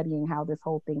and studying how this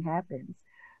whole thing happens.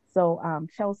 So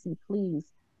Chelsea, please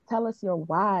tell us your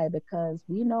why, because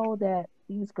we know that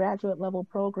these graduate level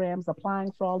programs,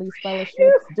 applying for all these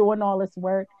fellowships, doing all this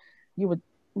work, you would,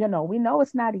 you know, we know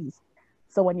it's not easy.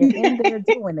 So when you're in there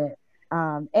doing it,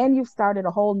 and you've started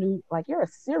a whole new, like, you're a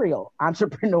serial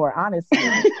entrepreneur, honestly.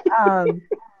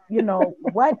 You know,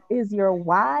 what is your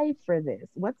why for this?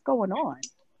 What's going on?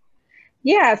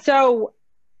 Yeah, so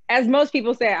as most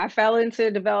people say, I fell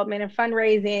into development and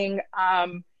fundraising.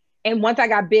 And once I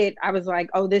got bit, I was like,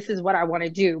 oh, this is what I want to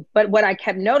do. But what I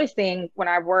kept noticing when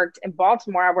I worked in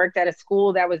Baltimore, I worked at a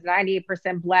school that was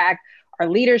 98% Black. Our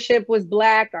leadership was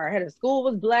Black. Our head of school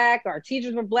was Black. Our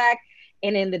teachers were Black.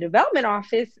 And in the development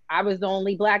office, I was the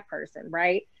only Black person,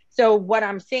 right? So what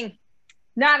I'm seeing,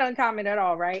 not uncommon at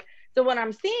all, right? So what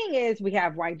I'm seeing is we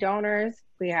have white donors,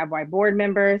 we have white board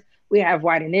members, we have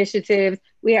white initiatives,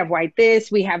 we have white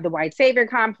this, we have the white savior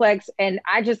complex. And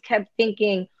I just kept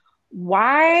thinking,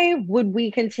 why would we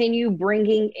continue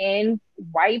bringing in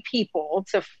white people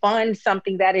to fund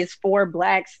something that is for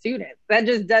Black students? That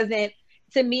just doesn't,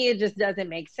 to me, it just doesn't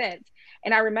make sense.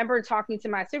 And I remember talking to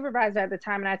my supervisor at the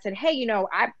time, and I said, hey, you know,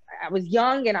 I was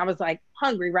young and I was like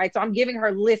hungry, right? So I'm giving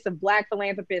her lists of Black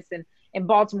philanthropists in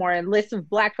Baltimore and lists of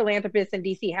Black philanthropists in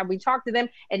DC. Have we talked to them?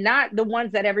 And not the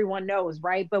ones that everyone knows,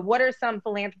 right? But what are some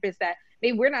philanthropists that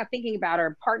maybe we're not thinking about,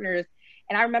 or partners?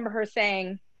 And I remember her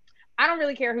saying, I don't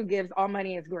really care who gives, all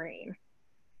money is green.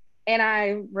 And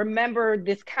I remember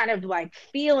this kind of like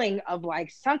feeling of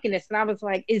like sunkenness. And I was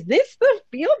like, is this the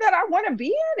field that I want to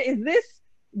be in? Is this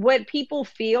what people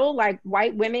feel like?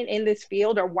 White women in this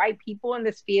field, or white people in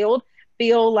this field,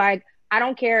 feel like, I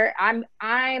don't care, I'm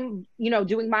you know,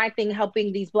 doing my thing,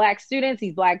 helping these Black students,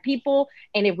 these Black people,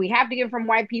 and if we have to get from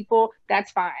white people,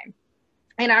 that's fine.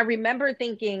 And I remember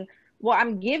thinking, well,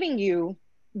 I'm giving you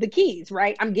the keys,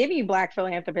 right? I'm giving you Black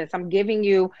philanthropists, I'm giving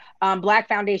you Black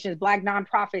foundations, Black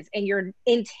nonprofits, and you're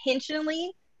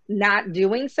intentionally not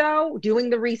doing so, doing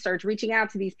the research, reaching out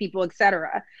to these people,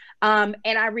 etc. And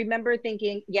I remember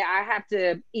thinking, yeah, I have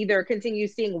to either continue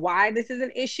seeing why this is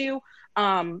an issue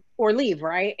or leave,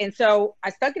 right? And so I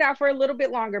stuck it out for a little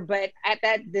bit longer, but at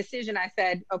that decision, I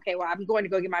said, okay, well, I'm going to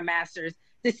go get my master's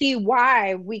to see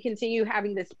why we continue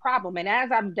having this problem. And as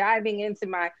I'm diving into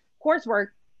my coursework,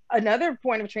 another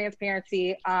point of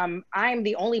transparency, I'm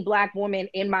the only Black woman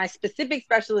in my specific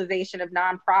specialization of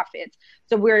nonprofits.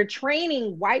 So we're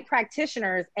training white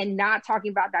practitioners and not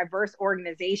talking about diverse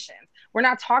organizations. We're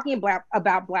not talking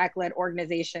about Black-led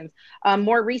organizations.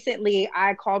 More recently,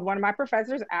 I called one of my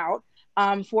professors out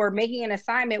for making an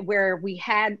assignment where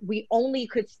we only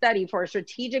could study for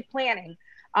strategic planning,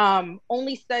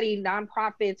 only study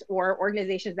nonprofits or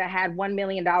organizations that had $1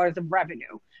 million of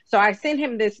revenue. So I sent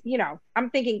him this, you know, I'm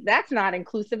thinking that's not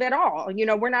inclusive at all. You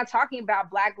know, we're not talking about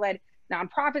Black-led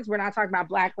nonprofits. We're not talking about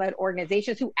Black-led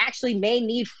organizations who actually may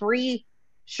need free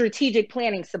strategic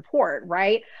planning support,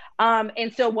 right?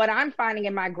 And so what I'm finding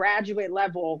in my graduate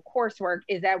level coursework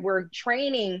is that we're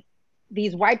training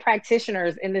these white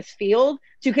practitioners in this field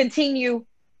to continue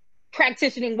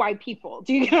practicing white people.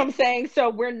 Do you get what I'm saying? So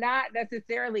we're not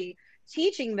necessarily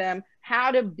teaching them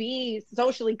how to be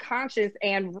socially conscious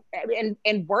and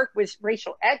work with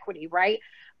racial equity, right?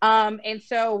 And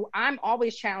so I'm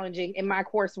always challenging in my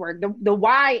coursework. The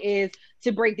why is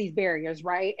to break these barriers,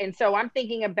 right? And so I'm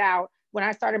thinking about when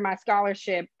I started my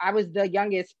scholarship, I was the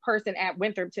youngest person at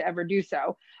Winthrop to ever do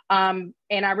so. And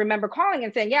I remember calling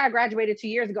and saying, yeah, I graduated 2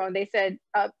 years ago. And they said,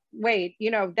 wait,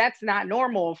 that's not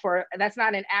normal that's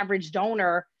not an average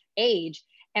donor age.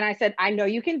 And I said, I know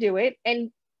you can do it.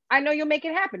 And I know you'll make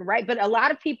it happen, right? But a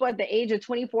lot of people at the age of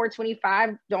 24,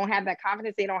 25 don't have that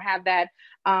confidence. They don't have that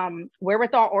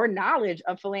wherewithal or knowledge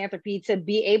of philanthropy to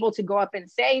be able to go up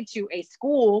and say to a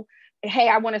school, hey,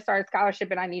 I want to start a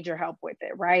scholarship and I need your help with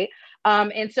it, right?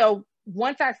 And so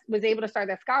once I was able to start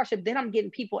that scholarship, then I'm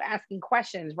getting people asking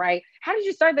questions, right? How did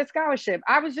you start that scholarship?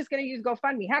 I was just going to use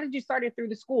GoFundMe. How did you start it through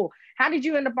the school? How did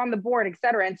you end up on the board, et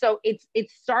cetera? And so it's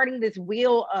starting this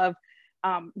wheel of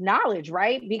knowledge,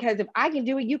 right? Because if I can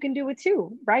do it, you can do it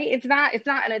too, right? It's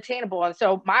not unattainable. And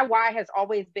so my why has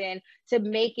always been to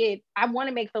make it, I want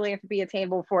to make philanthropy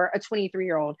attainable for a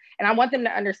 23-year-old. And I want them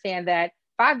to understand that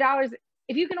 $5,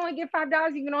 if you can only get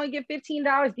 $5, you can only get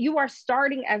 $15. You are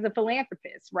starting as a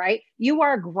philanthropist, right? You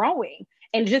are growing,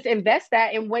 and just invest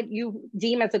that in what you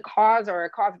deem as a cause or a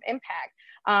cause of impact.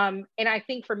 And I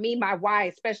think for me, my why,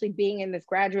 especially being in this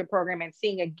graduate program and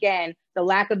seeing again the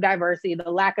lack of diversity,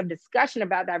 the lack of discussion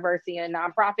about diversity in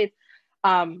nonprofits,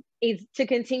 is to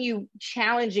continue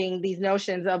challenging these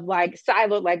notions of like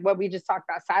siloed, like what we just talked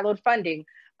about, siloed funding,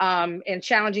 and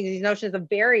challenging these notions of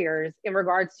barriers in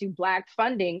regards to Black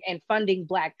funding and funding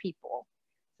Black people.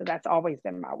 So that's always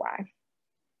been my why.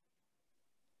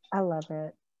 I love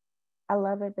it. I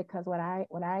love it because what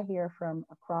I hear from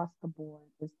across the board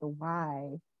is the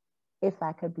why, if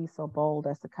I could be so bold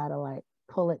as to kind of like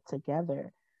pull it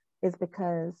together, is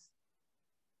because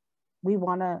we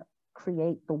want to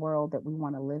create the world that we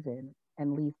want to live in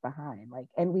and leave behind. Like,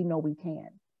 and we know we can.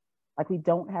 Like, we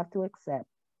don't have to accept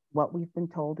what we've been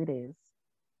told it is,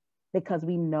 because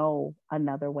we know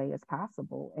another way is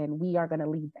possible, and we are going to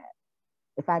lead that.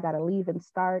 If I got to leave and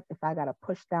start, if I got to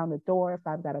push down the door, if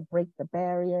I've got to break the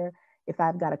barrier, if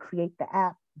I've got to create the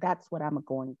app, that's what I'm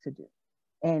going to do.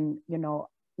 And,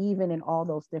 even in all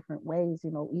those different ways,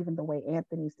 even the way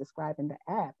Anthony's describing the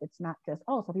app, it's not just,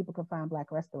 oh, so people can find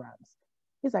Black restaurants.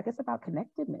 He's like, it's about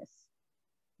connectedness,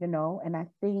 and I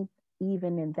think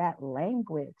even in that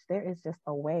language, there is just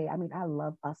a way. I mean, I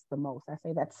love us the most. I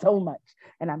say that so much,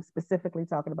 and I'm specifically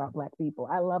talking about Black people.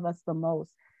 I love us the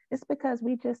most. It's because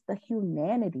we just, the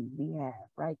humanity we have,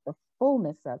 right? The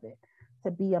fullness of it,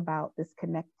 to be about this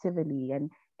connectivity,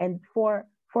 and for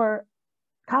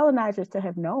colonizers to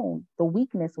have known, the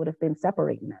weakness would have been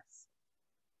separating us.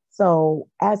 So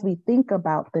as we think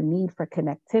about the need for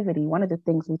connectivity, one of the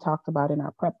things we talked about in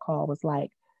our prep call was like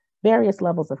various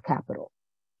levels of capital.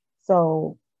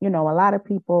 So, a lot of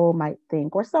people might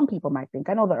think, or some people might think,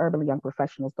 I know the Urban Young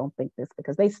Professionals don't think this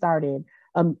because they started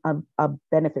a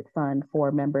benefit fund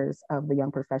for members of the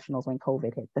young professionals when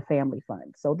COVID hit, the family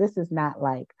fund. So this is not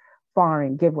like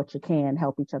foreign, give what you can,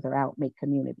 help each other out, make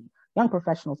community. Young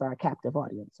professionals are a captive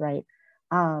audience, right?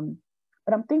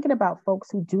 But I'm thinking about folks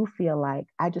who do feel like,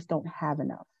 I just don't have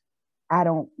enough. I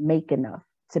don't make enough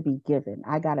to be given.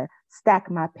 I got to stack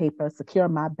my paper, secure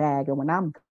my bag, and when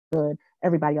I'm good,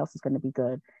 everybody else is going to be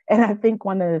good. And I think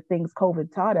one of the things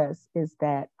COVID taught us is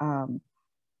that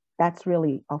that's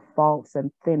really a false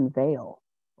and thin veil.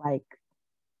 Like,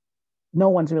 no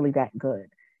one's really that good.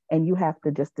 And you have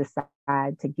to just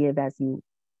decide to give as you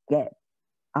get.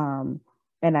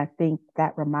 And I think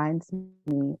that reminds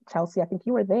me, Chelsea, I think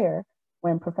you were there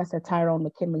when Professor Tyrone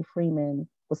McKinley Freeman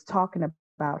was talking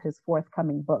about his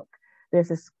forthcoming book. There's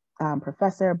this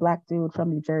professor, Black dude from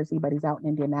New Jersey, but he's out in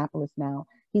Indianapolis now.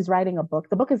 He's writing a book.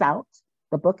 The book is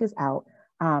out.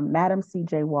 Madam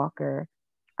C.J. Walker,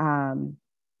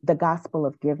 The Gospel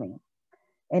of Giving.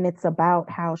 And it's about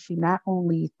how she not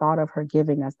only thought of her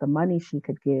giving as the money she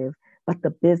could give, but the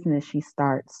business she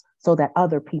starts so that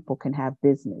other people can have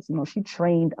business. She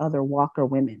trained other Walker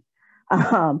women.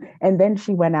 And then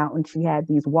she went out and she had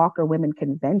these Walker women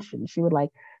conventions. She would like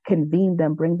convene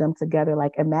them, bring them together.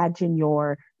 Like, imagine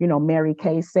your, Mary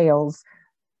Kay sales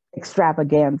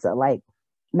extravaganza. Like,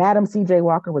 Madam C.J.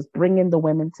 Walker was bringing the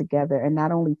women together and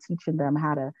not only teaching them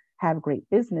how to have great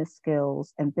business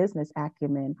skills and business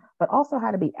acumen, but also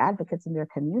how to be advocates in their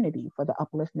community for the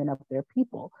upliftment of their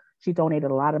people. She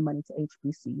donated a lot of money to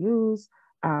HBCUs,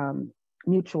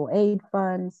 mutual aid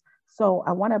funds. So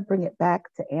I want to bring it back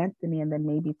to Anthony and then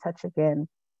maybe touch again,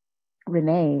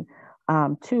 Renee,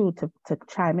 too, to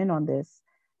chime in on this.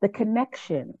 The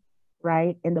connection,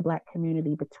 right, in the Black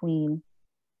community between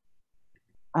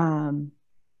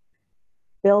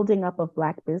building up of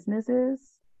Black businesses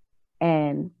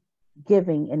and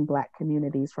giving in Black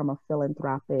communities from a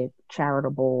philanthropic,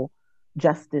 charitable,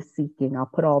 justice seeking. I'll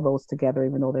put all those together,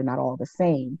 even though they're not all the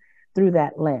same, through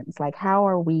that lens. Like, how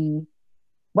are we,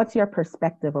 what's your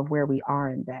perspective of where we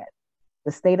are in that?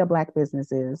 The state of Black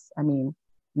businesses, I mean,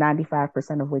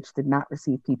 95% of which did not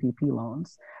receive PPP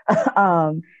loans,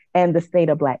 and the state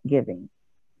of Black giving.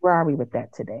 Where are we with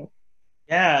that today?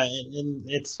 Yeah, and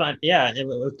it's fun. Yeah,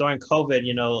 and during COVID,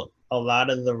 you know, a lot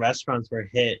of the restaurants were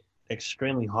hit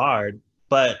extremely hard,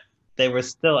 but they were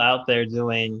still out there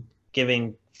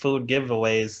giving food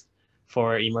giveaways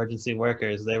for emergency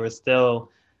workers. They were still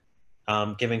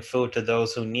giving food to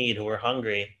those who were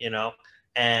hungry, you know.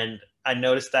 And I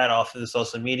noticed that all through the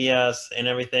social medias and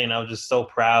everything. And I was just so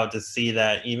proud to see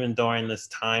that even during this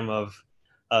time of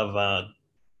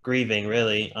grieving,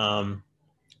 really,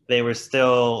 they were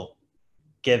still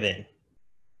giving,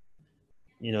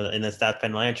 you know, and it's that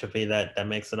philanthropy that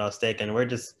makes it all stick. And we're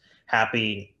just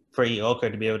happy for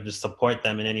EatOkra to be able to just support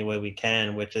them in any way we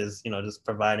can, which is, you know, just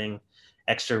providing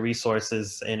extra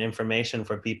resources and information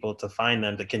for people to find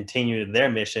them to continue their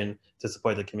mission to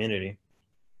support the community.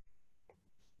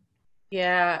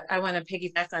 Yeah, I want to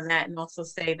piggyback on that and also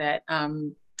say that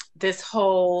this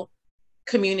whole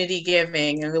community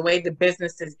giving and the way the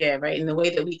businesses give, right, and the way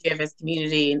that we give as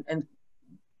community, and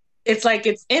it's like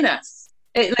it's in us.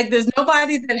 Like there's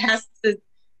nobody that has to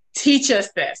teach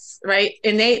us this, right?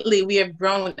 Innately, we have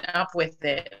grown up with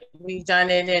it. We've done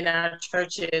it in our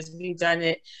churches. We've done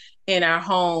it in our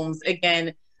homes.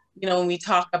 Again, you know, when we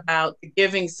talk about the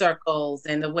giving circles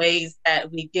and the ways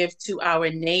that we give to our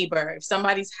neighbor, if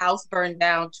somebody's house burned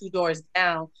down 2 doors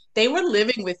down, they were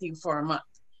living with you for a month,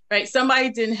 right? Somebody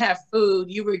didn't have food,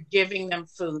 you were giving them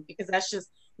food because that's just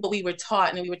what we were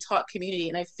taught, and we were taught community.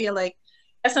 And I feel like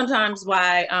that's sometimes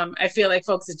why I feel like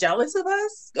folks are jealous of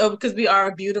us, because we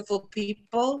are a beautiful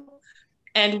people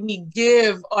and we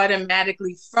give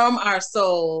automatically from our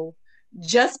soul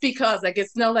just because, like,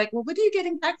 it's no like, well, what are you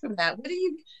getting back from that? What are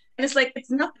you, and it's like, it's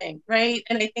nothing, right?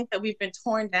 And I think that we've been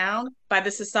torn down by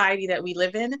the society that we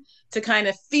live in to kind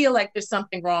of feel like there's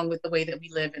something wrong with the way that we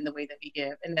live and the way that we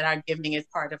give, and that our giving is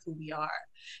part of who we are.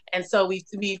 And so we've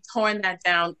torn that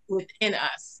down within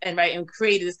us, and right, and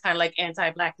created this kind of like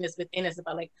anti-Blackness within us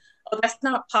about like, oh, that's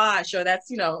not posh, or that's,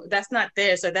 you know, that's not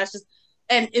this, or that's just,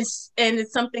 and it's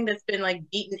something that's been like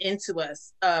beaten into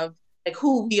us of like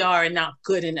who we are and not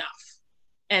good enough.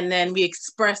 And then we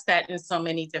express that in so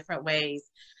many different ways.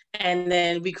 And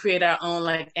then we create our own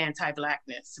like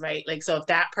anti-Blackness, right? Like, so if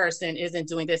that person isn't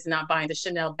doing this and not buying the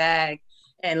Chanel bag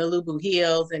and the Loubou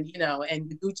heels and, you know, and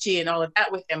the Gucci and all of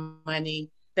that with their money,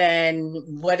 then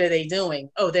what are they doing?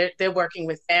 Oh, they're working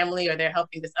with family, or they're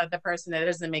helping this other person. That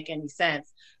doesn't make any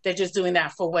sense. They're just doing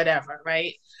that for whatever,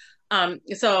 right?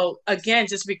 So again,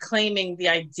 just reclaiming the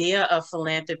idea of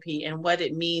philanthropy and what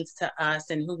it means to us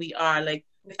and who we are, like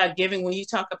without giving, when you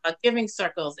talk about giving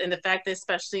circles and the fact that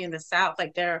especially in the South,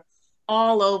 like they're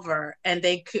all over and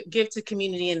they give to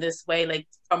community in this way, like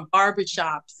from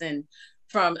barbershops and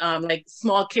from like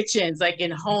small kitchens, like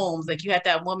in homes. Like you had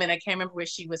that woman, I can't remember where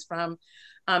she was from,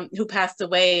 who passed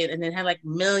away and then had like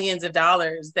millions of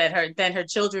dollars that her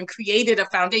children created a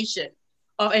foundation.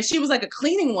 And she was like a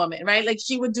cleaning woman, right? Like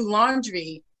she would do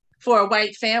laundry for a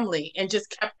white family and just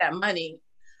kept that money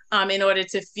in order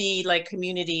to feed like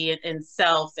community and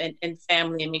self and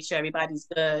family and make sure everybody's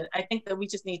good. I think that we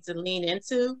just need to lean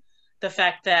into the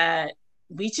fact that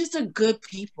we just are good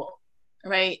people,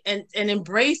 right? And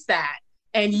embrace that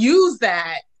and use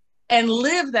that and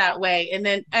live that way.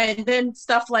 And then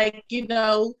stuff like, you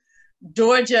know,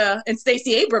 Georgia and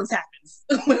Stacey Abrams happens.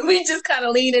 We just kind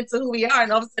of lean into who we are,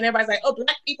 and all of a sudden everybody's like, oh,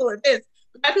 Black people are this.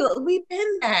 Black people, we've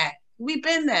been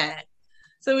that.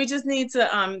 So we just need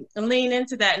to lean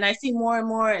into that. And I see more and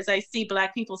more as I see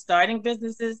Black people starting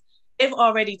businesses, they've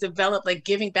already developed like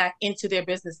giving back into their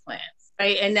business plans,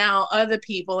 right? And now other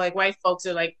people, like white folks,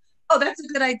 are like, oh, that's a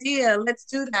good idea, let's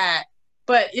do that.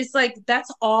 But it's like,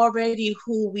 that's already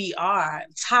who we are.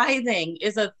 Tithing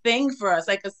is a thing for us,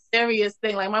 like a serious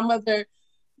thing. Like my mother,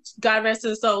 God rest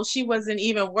her soul, she wasn't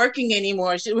even working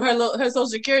anymore. Her Social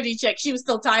Security check, she was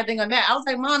still tithing on that. I was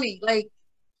like, Mommy, like,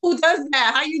 who does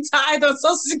that? How you tithe on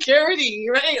Social Security,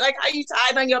 right? Like how you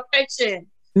tithe on your pension?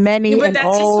 Many But and that's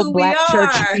just all who Black we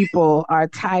church are. people are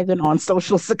tithing on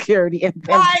Social Security and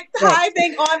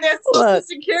tithing on their Social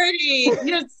Security.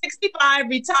 You're 65,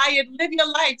 retired, live your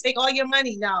life, take all your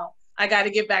money. No, I got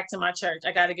to get back to my church.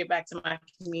 I got to get back to my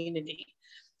community.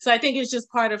 So I think it's just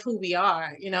part of who we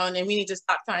are, you know, and then we need to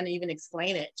stop trying to even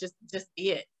explain it. Just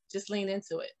be it. Just lean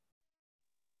into it.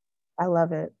 I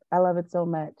love it. I love it so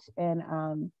much. And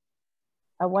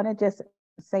I want to just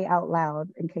say out loud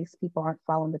in case people aren't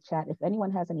following the chat. If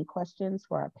anyone has any questions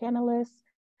for our panelists,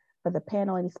 for the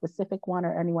panel, any specific one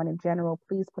or anyone in general,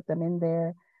 please put them in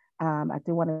there. I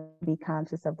do want to be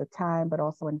conscious of the time, but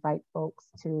also invite folks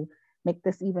to make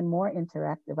this even more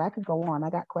interactive. I could go on. I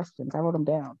got questions. I wrote them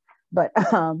down. But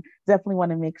definitely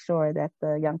want to make sure that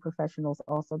the young professionals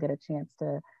also get a chance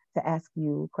to ask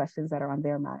you questions that are on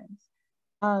their minds.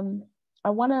 I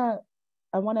wanna,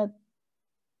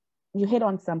 you hit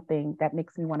on something that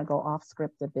makes me want to go off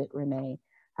script a bit, Renee,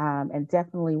 and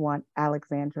definitely want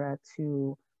Alexandra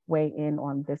to weigh in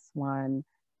on this one.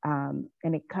 And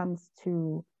it comes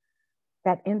to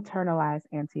that internalized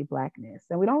anti-Blackness.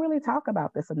 And we don't really talk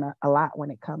about this a lot when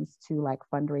it comes to like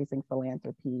fundraising,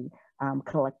 philanthropy,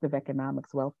 collective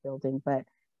economics, wealth building. But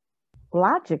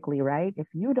logically, right, if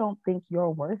you don't think you're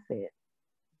worth it,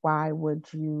 why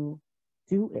would you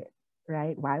do it,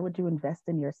 right? Why would you invest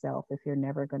in yourself if you're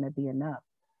never going to be enough?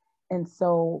 And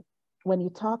so when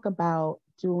you talk about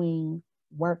doing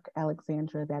work,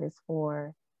 Alexandra, that is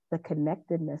for the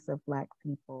connectedness of Black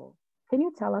people, can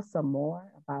you tell us some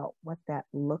more about what that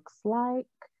looks like,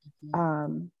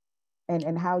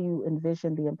 and how you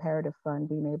envision the Imperative Fund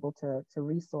being able to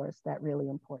resource that really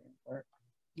important work?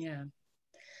 Yeah.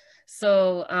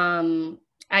 So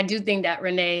I do think that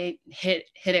Renee hit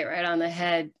it right on the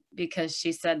head, because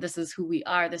she said, this is who we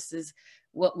are, this is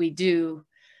what we do.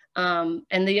 And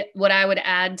what I would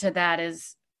add to that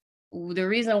is the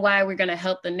reason why we're going to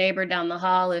help the neighbor down the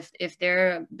hall if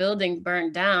their building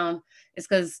burnt down is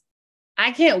because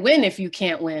I can't win if you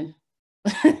can't win.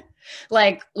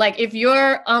 like if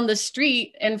you're on the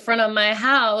street in front of my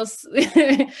house,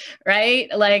 right?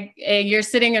 Like you're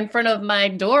sitting in front of my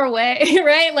doorway,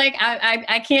 right? Like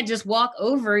I can't just walk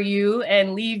over you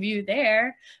and leave you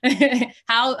there.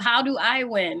 How do I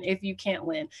win if you can't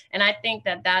win? And I think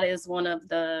that is one of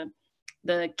the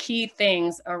key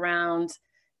things around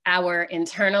our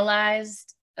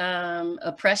internalized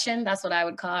oppression. That's what I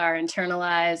would call our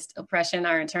internalized oppression,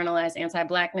 our internalized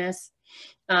anti-Blackness.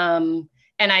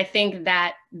 And I think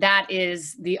that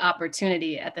is the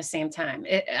opportunity at the same time.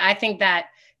 I think that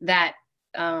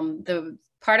the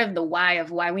part of the why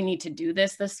of why we need to do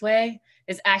this way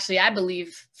is actually, I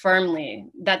believe firmly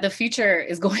that the future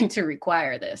is going to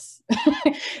require this.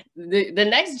 The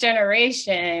next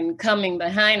generation coming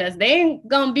behind us, they ain't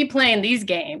gonna be playing these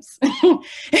games.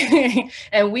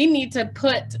 And we need to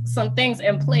put some things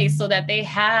in place so that they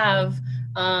have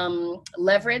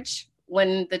leverage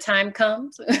when the time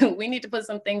comes. We need to put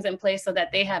some things in place so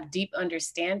that they have deep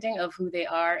understanding of who they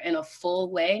are in a full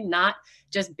way, not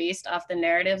just based off the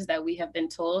narratives that we have been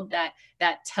told that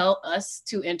tell us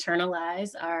to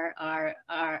internalize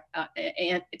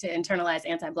to internalize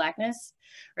anti-Blackness,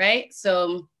 right?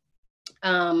 So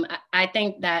I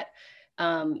think that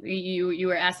you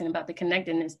were asking about the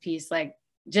connectedness piece, like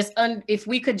if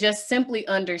we could just simply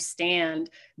understand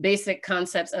basic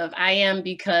concepts of I am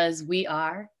because we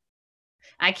are.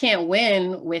 I can't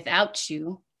win without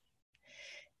you.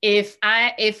 If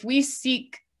we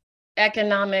seek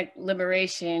economic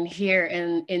liberation here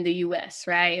in the US,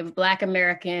 right? If Black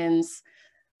Americans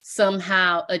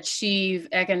somehow achieve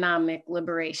economic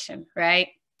liberation, right?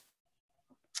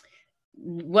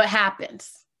 What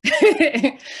happens?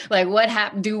 Like what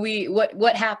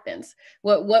happens?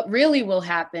 What really will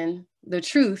happen, the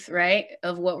truth, right,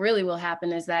 of what really will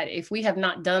happen is that if we have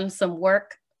not done some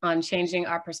work on changing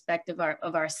our perspective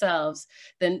of ourselves,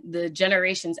 then the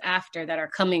generations after that are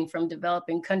coming from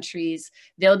developing countries,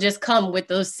 they'll just come with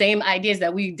those same ideas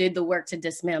that we did the work to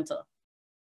dismantle.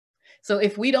 So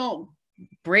if we don't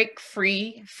break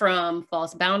free from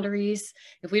false boundaries,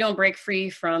 if we don't break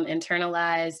free from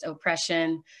internalized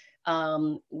oppression,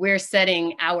 we're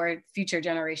setting our future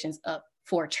generations up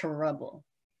for trouble.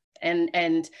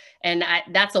 And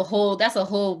that's a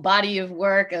whole body of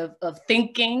work of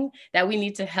thinking that we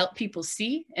need to help people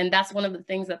see. And that's one of the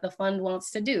things that the fund wants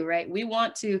to do, right?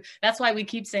 That's why we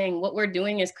keep saying what we're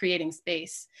doing is creating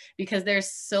space, because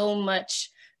there's so much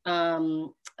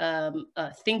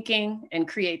thinking and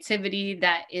creativity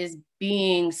that is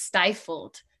being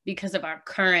stifled because of our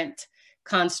current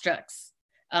constructs,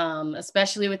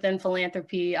 especially within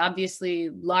philanthropy, obviously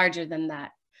larger than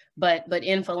that. But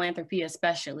in philanthropy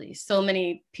especially, so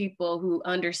many people who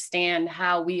understand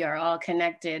how we are all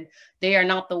connected, they are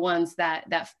not the ones that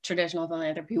traditional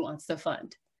philanthropy wants to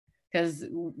fund. Because,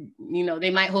 you know,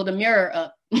 they might hold a mirror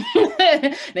up.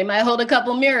 They might hold a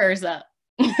couple mirrors up.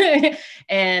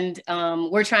 And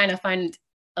we're trying to find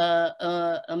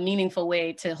a meaningful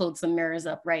way to hold some mirrors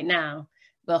up right now,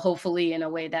 but hopefully in a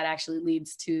way that actually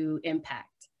leads to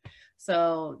impact.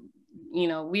 So, you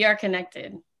know, we are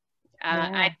connected.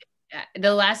 Yeah.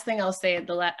 the last thing I'll say,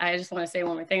 I just want to say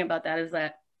one more thing about that is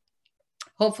that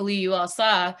hopefully you all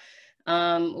saw,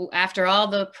 after all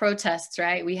the protests,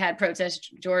 right? We had protests,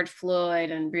 George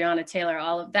Floyd and Breonna Taylor,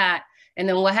 all of that. And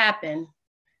then what happened?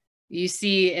 You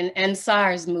see an End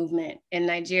SARS movement in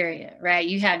Nigeria, right?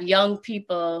 You have young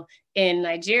people in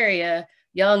Nigeria,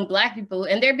 young Black people,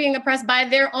 and they're being oppressed by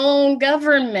their own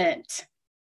government.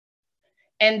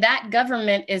 And that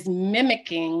government is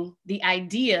mimicking the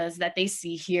ideas that they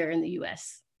see here in the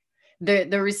US.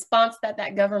 The response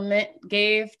that government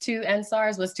gave to End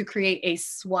SARS was to create a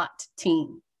SWAT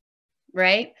team,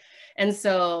 right? And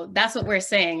so that's what we're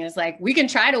saying is like, we can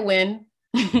try to win,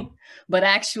 but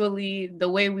actually the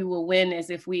way we will win is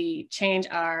if we change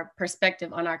our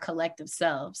perspective on our collective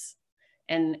selves.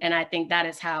 And I think that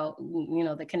is how, you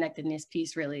know, the connectedness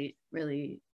piece really,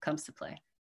 really comes to play.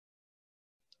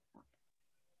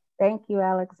 Thank you,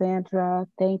 Alexandra.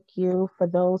 Thank you. For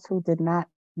those who did not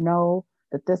know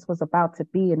that this was about to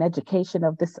be an education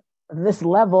of this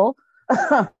level,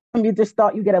 you just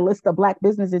thought you get a list of Black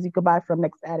businesses you could buy from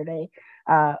next Saturday.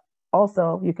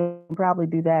 Also, you can probably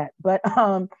do that. But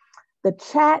the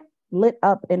chat lit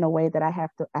up in a way that I have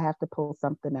to pull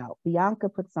something out. Bianca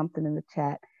put something in the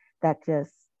chat that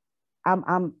just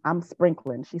I'm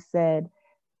sprinkling. She said,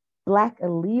 Black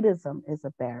elitism is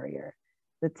a barrier.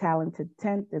 The talented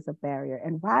 10th is a barrier.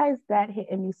 And why is that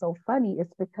hitting me so funny?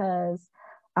 It's because,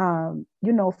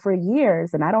 you know, for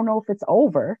years, and I don't know if it's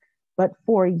over, but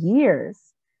for years,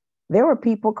 there were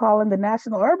people calling the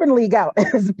National Urban League out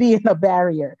as being a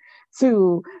barrier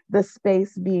to the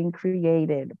space being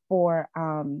created for,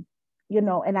 you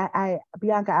know, and I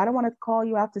Bianca, I don't want to call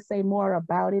you out to say more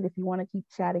about it. If you want to keep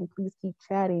chatting, please keep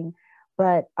chatting.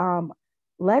 But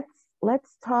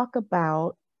let's talk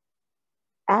about,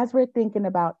 as we're thinking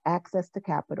about access to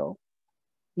capital,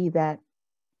 be that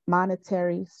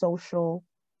monetary, social,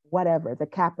 whatever, the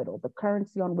capital, the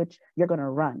currency on which you're going to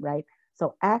run, right?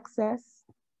 So access,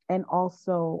 and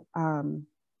also, you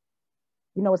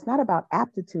know, it's not about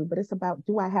aptitude, but it's about,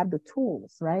 do I have the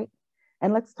tools, right?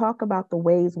 And let's talk about the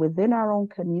ways within our own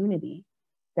community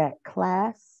that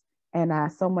class,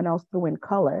 and someone else threw in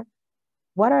color,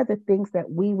 what are the things that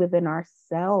we within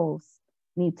ourselves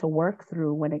need to work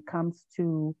through when it comes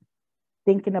to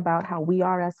thinking about how we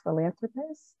are as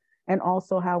philanthropists, and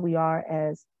also how we are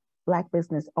as Black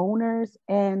business owners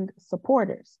and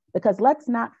supporters? Because let's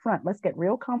not front, let's get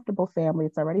real comfortable, family.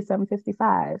 It's already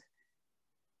 7:55.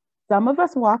 Some of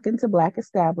us walk into Black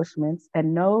establishments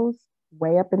and nose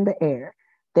way up in the air.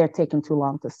 They're taking too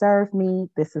long to serve me.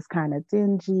 This is kind of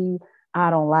dingy. I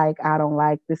don't like,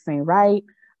 this ain't right.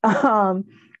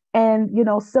 And, you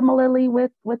know, similarly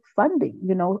with funding,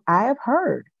 you know, I have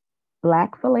heard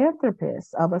Black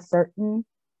philanthropists of a certain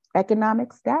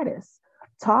economic status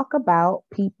talk about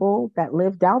people that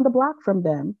live down the block from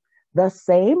them the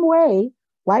same way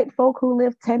white folk who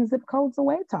live 10 zip codes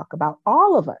away talk about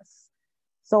all of us.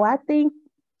 So I think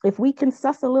if we can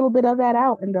suss a little bit of that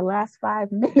out in the last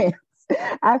 5 minutes,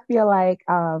 I feel like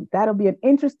that'll be an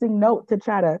interesting note to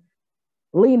try to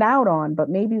lean out on, but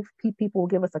maybe people will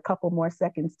give us a couple more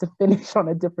seconds to finish on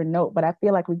a different note. But I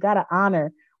feel like we got to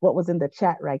honor what was in the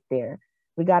chat right there.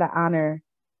 We got to honor,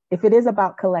 if it is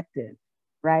about collective,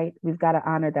 right? We've got to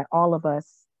honor that all of us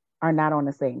are not on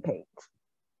the same page.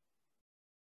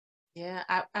 Yeah,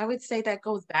 I would say that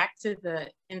goes back to the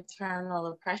internal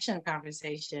oppression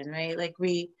conversation, right? Like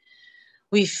we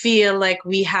feel like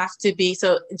we have to be,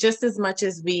 so just as much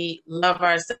as we love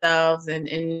ourselves and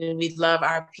we love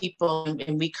our people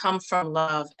and we come from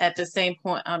love, at the same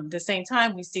point, the same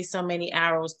time, we see so many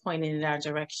arrows pointing in our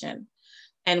direction.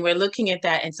 And we're looking at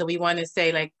that. And so we want to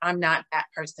say, like, I'm not that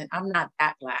person. I'm not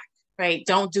that Black, right?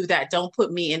 Don't do that. Don't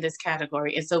put me in this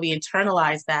category. And so we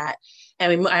internalize that.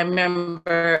 And I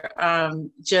remember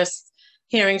just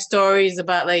hearing stories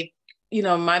about, like, you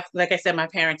know, like I said, my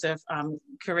parents are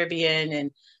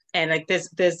Caribbean, and like there's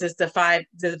this divide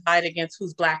against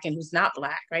who's Black and who's not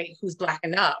Black, right? Who's Black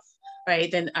enough,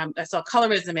 right? Then I saw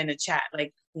colorism in the chat,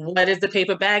 like, what is the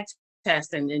paper bag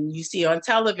test? And you see on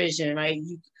television, right?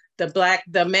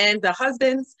 The men, the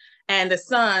husbands and the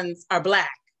sons are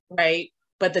Black, right?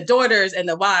 But the daughters and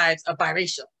the wives are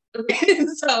biracial.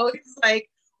 So it's like,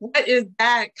 what is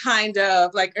that kind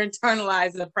of like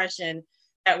internalized oppression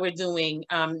that we're doing,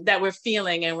 that we're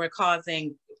feeling and we're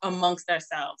causing amongst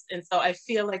ourselves? And so I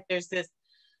feel like there's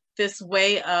this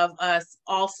way of us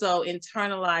also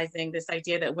internalizing this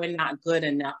idea that we're not good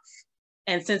enough.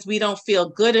 And since we don't feel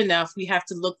good enough, we have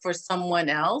to look for someone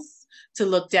else to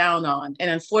look down on.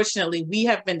 And unfortunately, we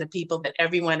have been the people that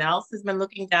everyone else has been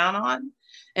looking down on.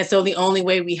 And so the only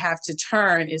way we have to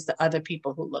turn is to other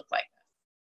people who look like us.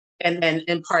 and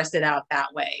then parse it out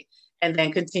that way, and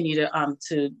then continue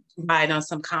to ride on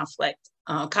some conflict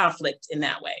in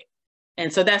that way.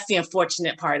 And so that's the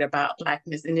unfortunate part about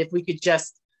Blackness. And if we could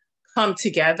just come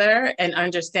together and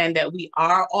understand that we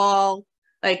are all,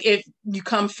 like, if you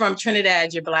come from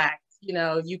Trinidad, you're Black. You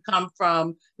know, if you come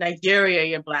from Nigeria,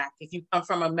 you're Black. If you come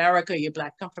from America, you're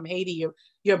Black. Come from Haiti,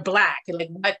 you're Black. And like,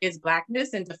 what is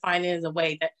Blackness? And define it in a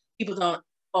way that people don't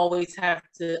always have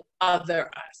to other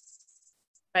us.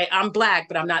 Right? I'm Black,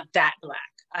 but I'm not that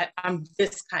Black. I'm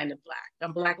this kind of Black.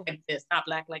 I'm Black like this, not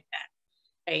Black like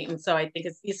that. Right? And so I think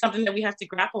it's something that we have to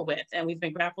grapple with. And we've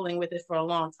been grappling with it for a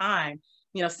long time,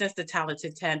 you know, since the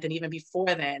talented 10th, and even before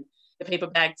then, the paper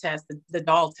bag test, the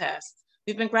doll test.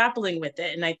 We've been grappling with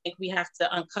it, and I think we have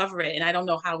to uncover it. And I don't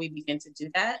know how we begin to do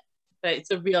that, but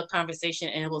it's a real conversation,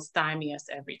 and it will stymie us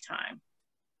every time.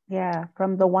 Yeah,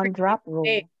 from the one drop rule.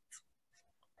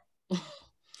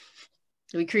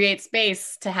 We create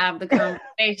space to have the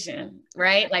conversation,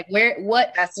 right? Like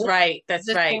what? That's right.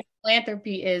 That's right.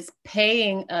 Philanthropy is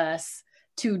paying us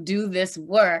to do this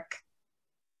work,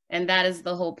 and that is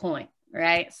the whole point.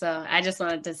 Right. So I just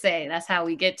wanted to say that's how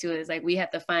we get to it. Is like we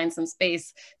have to find some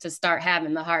space to start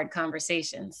having the hard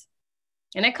conversations.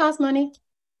 And it costs money.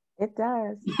 It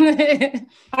does.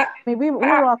 I mean, we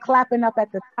were all clapping up at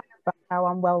the top about how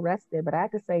I'm well rested, but I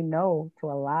had to say no to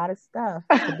a lot of stuff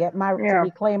to get to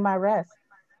reclaim my rest.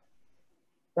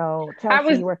 So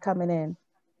Chelsea, you were coming in.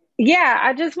 Yeah,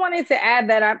 I just wanted to add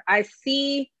that I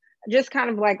see, just kind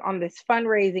of like on this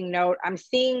fundraising note, I'm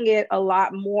seeing it a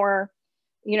lot more.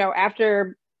 You know,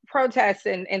 after protests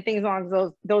and things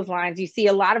along those lines, you see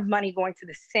a lot of money going to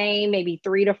the same, maybe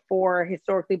 3 to 4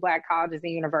 historically Black colleges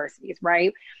and universities,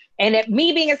 right? And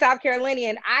me being a South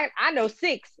Carolinian, I know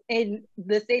 6 in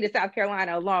the state of South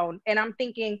Carolina alone. And I'm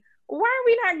thinking, why are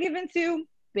we not giving to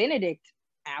Benedict,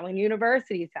 Allen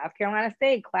University, South Carolina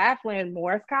State, Claflin,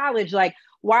 Morris College? Like,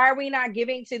 why are we not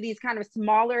giving to these kind of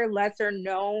smaller, lesser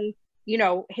known, you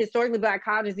know, historically Black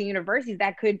colleges and universities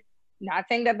that could, not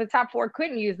saying that the top 4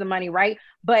 couldn't use the money, right?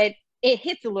 But it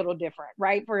hits a little different,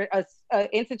 right? For a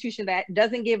institution that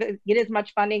doesn't get as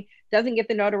much funding, doesn't get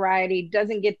the notoriety,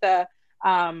 doesn't get the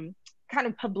kind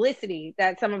of publicity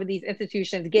that some of these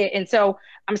institutions get. And so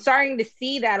I'm starting to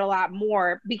see that a lot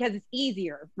more because it's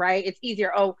easier, right? It's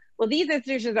easier. Oh, well, these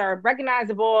institutions are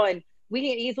recognizable and we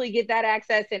can easily get that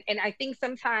access. And I think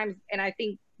sometimes, and I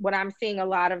think what I'm seeing a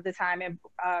lot of the time in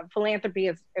philanthropy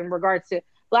is in regards to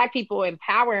Black people in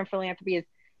power and philanthropy is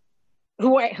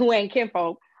who ain't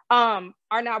kinfolk, are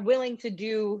not willing to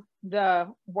do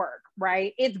the work,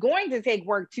 right? It's going to take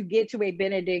work to get to a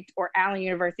Benedict or Allen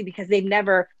University because they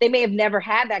may have never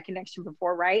had that connection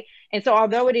before, right? And so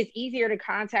although it is easier to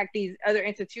contact these other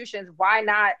institutions, why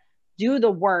not do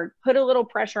the work, put a little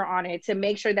pressure on it to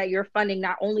make sure that you're funding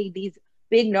not only these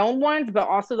big known ones, but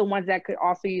also the ones that could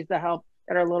also use the help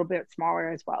that are a little bit smaller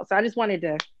as well. So I just wanted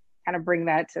to kind of bring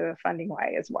that to funding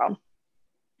way as well.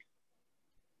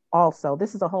 Also,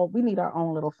 this is we need our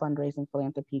own little fundraising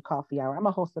philanthropy coffee hour. I'm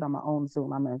gonna host it on my own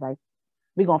Zoom. I'm gonna invite,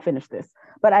 we're gonna finish this.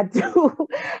 But I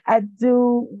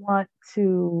do want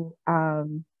to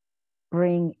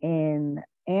bring in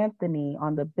Anthony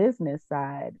on the business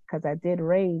side, because I did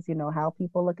raise, you know, how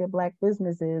people look at Black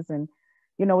businesses. And,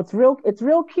 you know, it's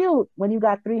real cute when you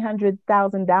got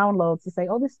 300,000 downloads to say,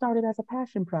 oh, this started as a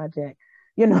passion project,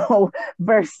 you know,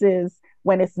 versus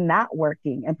when it's not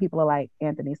working and people are like,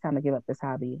 Anthony, it's time to give up this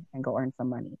hobby and go earn some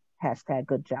money. #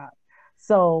 good job.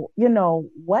 So, you know,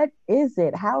 what is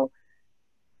it?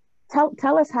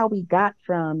 Tell us how we got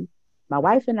from, my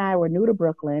wife and I were new to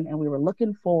Brooklyn and we were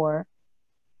looking for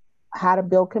how to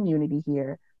build community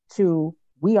here, to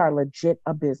we are legit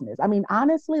a business. I mean,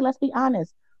 honestly, let's be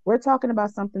honest. We're talking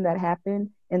about something that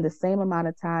happened in the same amount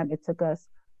of time it took us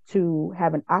to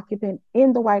have an occupant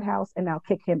in the White House and now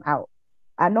kick him out.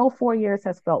 I know 4 years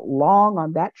has felt long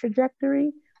on that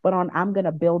trajectory, but on I'm going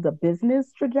to build a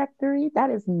business trajectory, that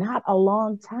is not a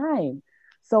long time.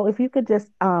 So if you could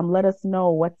just let us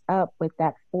know what's up with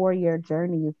that 4-year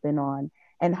journey you've been on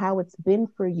and how it's been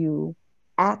for you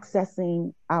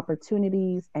accessing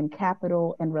opportunities and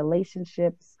capital and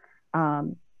relationships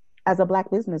as a Black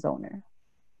business owner.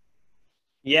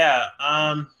 Yeah,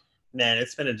 man,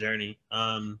 it's been a journey.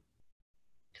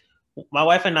 My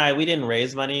wife and I, we didn't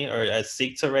raise money or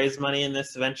seek to raise money in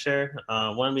this venture.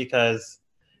 One, because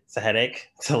it's a headache,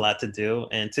 it's a lot to do,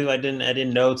 and 2, I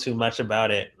didn't know too much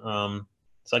about it,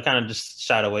 so I kind of just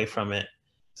shied away from it.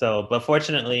 So, but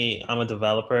fortunately, I'm a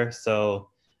developer, so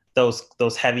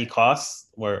those heavy costs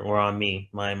were on me.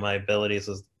 My abilities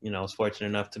was, you know, I was fortunate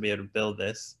enough to be able to build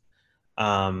this.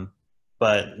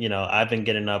 But you know, I've been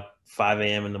getting up 5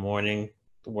 a.m. in the morning,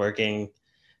 working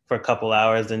for a couple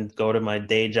hours and go to my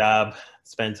day job,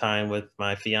 spend time with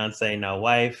my fiance, now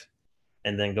wife,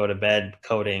 and then go to bed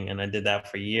coding. And I did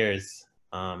that for years.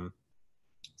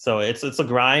 So it's a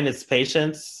grind, it's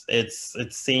patience, it's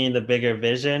seeing the bigger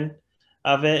vision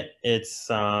of it. It's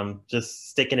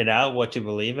just sticking it out, what you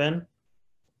believe in.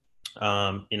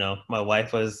 You know, my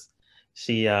wife was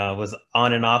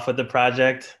on and off with the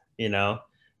project, you know,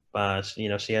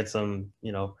 she had some,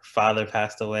 father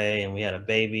passed away and we had a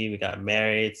baby, we got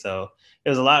married. So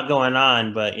there was a lot going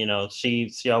on, but,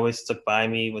 she always stuck by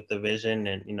me with the vision,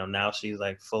 and, now she's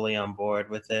like fully on board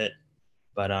with it.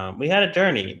 But we had a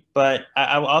journey. But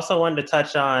I also wanted to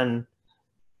touch on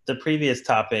the previous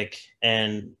topic.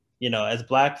 And, as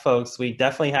Black folks, we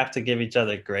definitely have to give each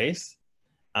other grace.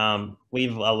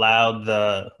 We've allowed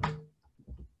the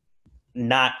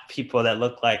not people that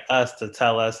look like us to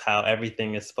tell us how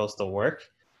everything is supposed to work,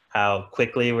 how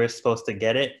quickly we're supposed to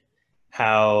get it,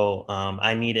 how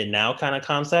I need it now kind of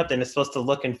concept. And it's supposed to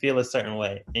look and feel a certain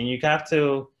way. And you have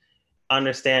to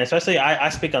understand, especially I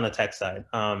speak on the tech side,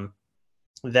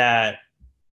 that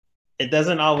it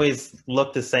doesn't always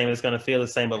look the same. It's going to feel the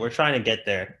same, but we're trying to get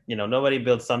there. Nobody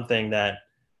builds something that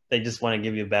they just want to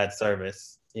give you bad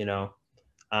service,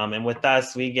 and with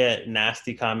us, we get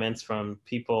nasty comments from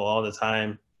people all the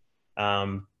time.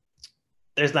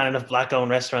 There's not enough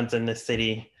Black-owned restaurants in this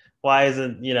city. Why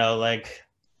isn't, like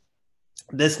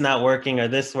this not working or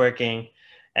this working?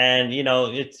 And,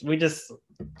 we just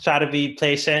try to be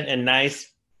patient and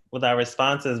nice with our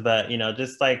responses, but,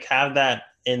 just like have that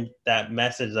in that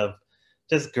message of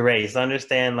just grace.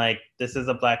 Understand, like, this is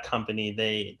a Black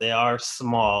company. They are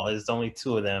small. There's only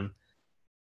 2 of them.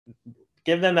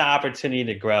 Give them the opportunity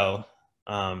to grow,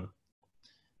 and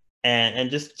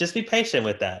just be patient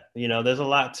with that. There's a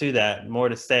lot to that, more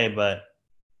to say, but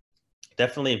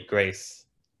definitely grace.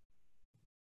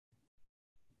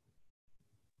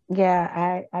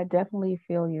 Yeah, I definitely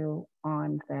feel you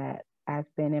on that. I've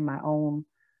been in my own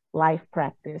life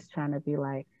practice trying to be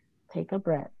like, take a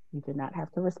breath. You do not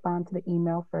have to respond to the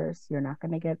email first. You're not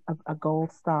going to get a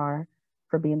gold star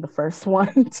for being the first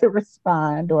one to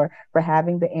respond or for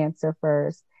having the answer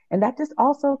first. And that just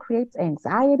also creates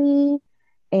anxiety,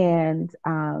 and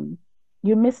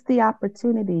you miss the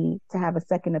opportunity to have a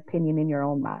second opinion in your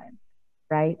own mind,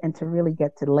 right? And to really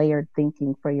get to layered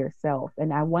thinking for yourself.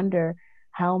 And I wonder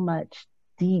how much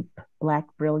deep Black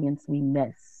brilliance we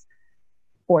miss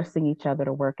forcing each other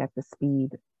to work at the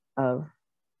speed of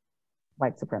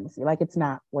white supremacy. Like, it's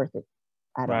not worth it,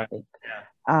 I don't think.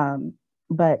 Yeah.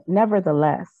 But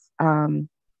nevertheless, I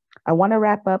want to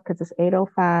wrap up because it's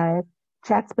 8:05.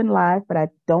 Chat's been live, but I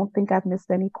don't think I've missed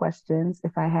any questions.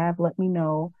 If I have, let me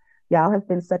know. Y'all have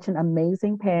been such an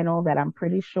amazing panel that I'm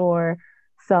pretty sure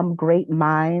some great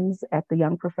minds at the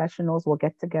Young Professionals will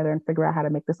get together and figure out how to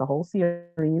make this a whole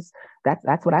series.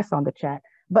 That's what I saw in the chat.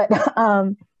 But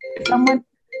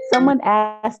someone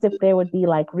asked if there would be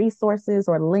like resources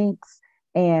or links,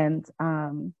 and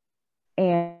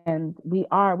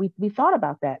we thought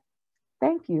about that.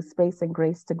 Thank you, Space and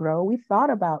Grace to Grow. We thought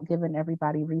about giving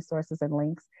everybody resources and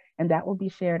links, and that will be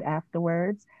shared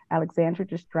afterwards. Alexandra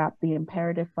just dropped the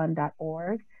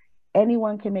imperativefund.org.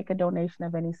 Anyone can make a donation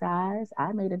of any size.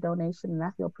 I made a donation and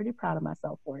I feel pretty proud of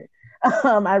myself for it.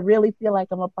 I really feel like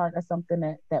I'm a part of something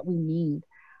that we need.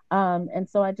 And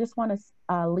so I just want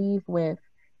to leave with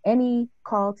any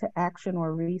call to action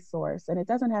or resource. And it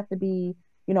doesn't have to be,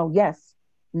 yes,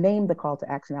 name the call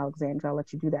to action, Alexandra. I'll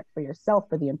let you do that for yourself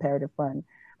for the Imperative Fund.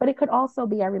 But it could also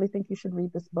be, I really think you should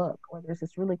read this book, or there's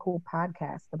this really cool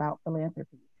podcast about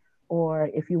philanthropy. Or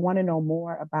if you want to know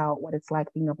more about what it's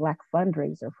like being a Black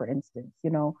fundraiser, for instance,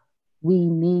 we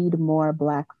need more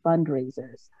Black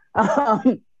fundraisers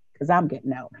because I'm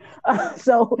getting out.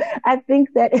 So I think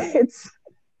that it's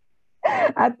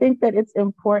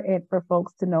important for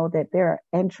folks to know that there are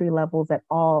entry levels at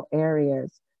all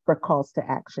areas for calls to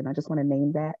action. I just want to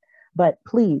name that. But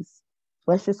please,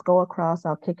 let's just go across.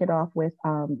 I'll kick it off with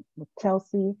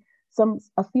Chelsea.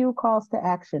 A few calls to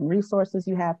action, resources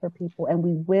you have for people, and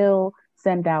we will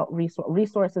send out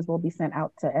resources will be sent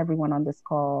out to everyone on this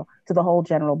call, to the whole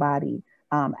general body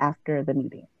after the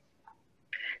meeting.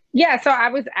 Yeah, so I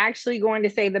was actually going to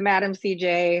say the Madam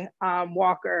C.J.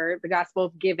 Walker, The Gospel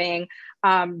of Giving.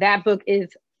 That book is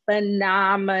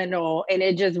phenomenal, and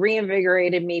it just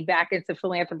reinvigorated me back into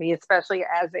philanthropy, especially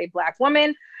as a Black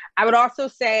woman. I would also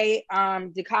say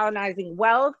Decolonizing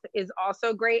Wealth is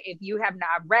also great. If you have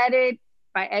not read it,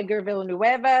 by Edgar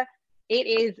Villanueva, it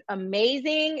is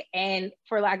amazing. And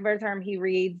for lack of a better term, he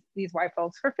reads these white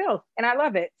folks for filth, and I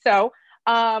love it. So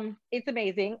it's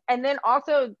amazing. And then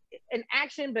also an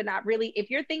action, but not really. If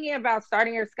you're thinking about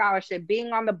starting your scholarship,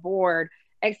 being on the board,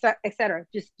 etc.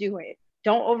 Just do it.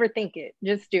 Don't overthink it.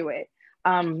 Just do it.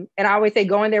 And I always say,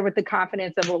 go in there with the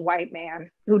confidence of a white man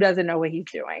who doesn't know what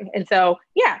he's doing. And so,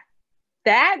 yeah,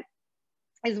 that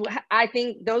is, I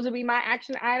think those would be my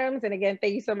action items. And again,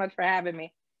 thank you so much for having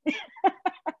me.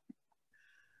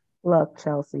 Look,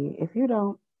 Chelsea, if you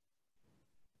don't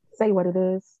say what it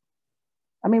is,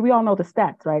 I mean, we all know the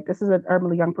stats, right? This is an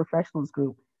Urbanly Young Professionals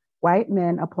group. White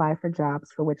men apply for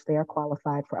jobs for which they are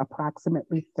qualified for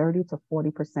approximately 30 to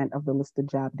 40% of the listed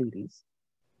job duties.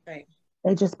 Right.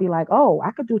 They just be like, oh, I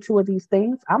could do 2 of these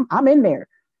things. I'm in there.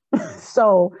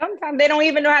 So sometimes they don't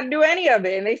even know how to do any of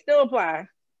it and they still apply.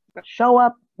 Show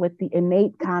up with the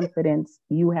innate confidence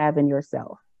you have in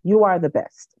yourself. You are the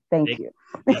best. Thank you.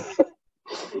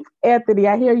 Anthony,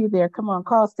 I hear you there. Come on,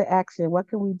 calls to action. What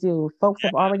can we do? Folks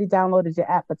have already downloaded your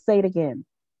app, but say it again.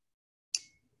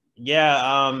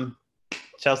 Yeah,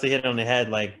 Chelsea hit on the head.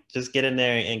 Like, just get in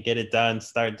there and get it done.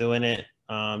 Start doing it.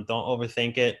 Don't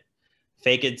overthink it.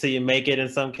 Fake it till you make it in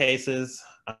some cases.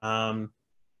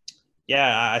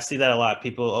 Yeah, I see that a lot.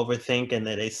 People overthink and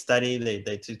they study,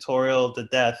 they tutorial to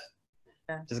death.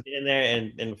 Yeah. Just get in there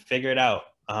and figure it out.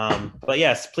 But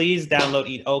yes, please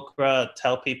download EatOkra.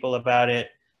 Tell people about it.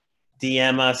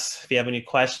 DM us if you have any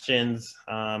questions.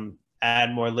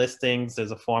 Add more listings.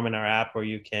 There's a form in our app where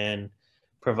you can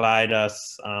provide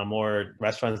us more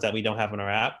restaurants that we don't have in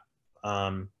our app.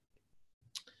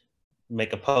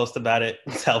 Make a post about it,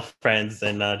 tell friends,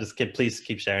 and please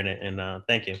keep sharing it. And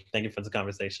thank you for the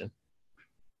conversation.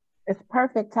 It's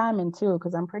perfect timing too,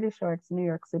 because I'm pretty sure it's New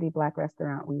York City Black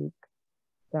Restaurant Week.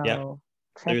 So yep.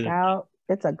 Check out.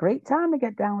 It's a great time to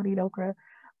get down with EatOkra.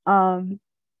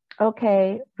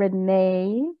 Okay,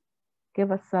 Renee,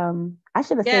 give us some. I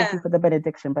should have saved you for the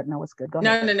benediction, but no, it's good. Go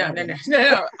ahead. No.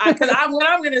 Because what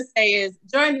I'm going to say is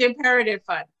join the Imperative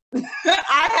Fund.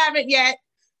 I haven't yet.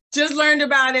 Just learned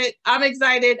about it. I'm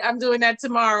excited. I'm doing that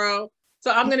tomorrow.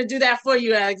 So I'm going to do that for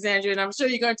you, Alexandra, and I'm sure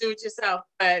you're going to do it yourself,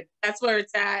 but that's where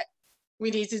it's at.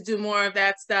 We need to do more of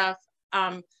that stuff.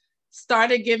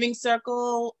 Start a giving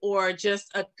circle or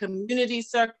just a community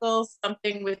circle,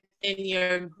 something within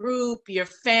your group, your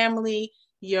family,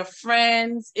 your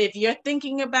friends. If you're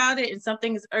thinking about it and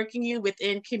something is irking you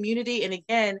within community, and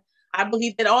again, I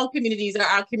believe that all communities are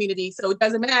our community, so it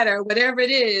doesn't matter, whatever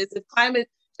it is. If climate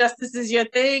justice is your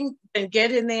thing, then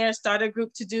get in there, start a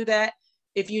group to do that.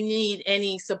 If you need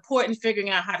any support in figuring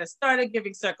out how to start a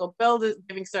giving circle, build a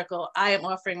giving circle, I am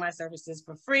offering my services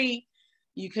for free.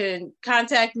 You can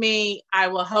contact me. I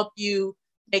will help you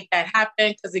make that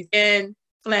happen. Because again,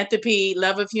 philanthropy,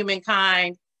 love of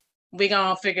humankind, we're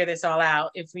going to figure this all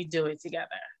out if we do it together.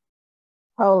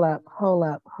 Hold up.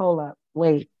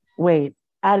 Wait.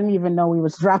 I didn't even know we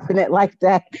was dropping it like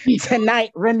that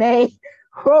tonight, Renee.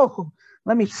 Whoa.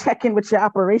 Let me check in with your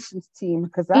operations team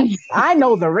because I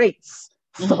know the rates.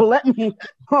 So let me,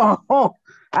 I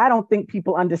don't think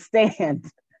people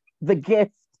understand the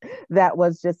gift that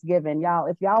was just given. Y'all,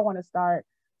 if y'all want to start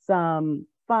some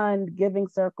fun giving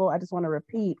circle, I just want to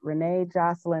repeat, Renee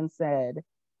Joslyn said,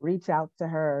 reach out to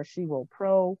her. She will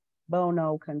pro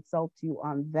bono consult you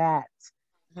on that.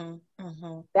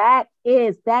 That's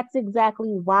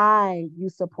exactly why you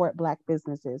support Black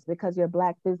businesses, because your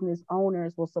Black business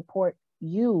owners will support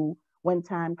you when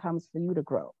time comes for you to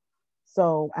grow.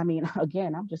 So, I mean,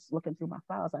 again, I'm just looking through my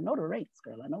files. I know the rates,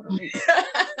 girl. I know the rates.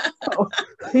 So,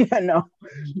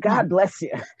 God bless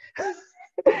you.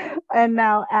 And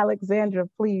now, Alexandra,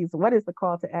 please, what is the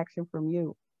call to action from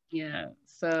you? Yeah,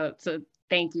 so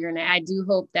thank you, Renee. I do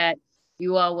hope that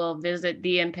you all will visit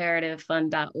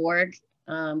theimperativefund.org.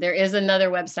 There is another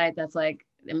website that's like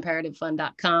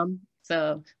imperativefund.com.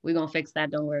 So we're going to fix that.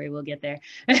 Don't worry, we'll get there.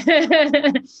 But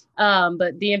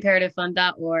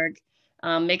theimperativefund.org.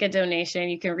 Make a donation.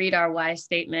 You can read our why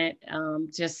statement,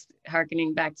 just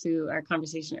hearkening back to our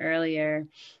conversation earlier.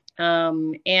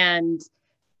 And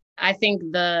I think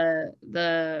the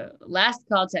last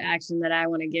call to action that I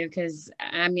want to give, because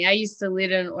I mean, I used to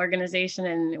lead an organization,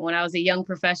 and when I was a young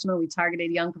professional, we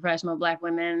targeted young professional Black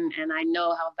women, and I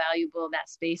know how valuable that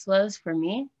space was for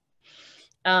me.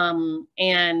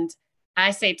 And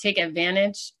I say take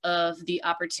advantage of the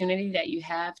opportunity that you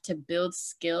have to build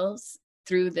skills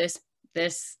through this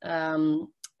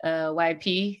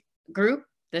YP group,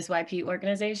 this YP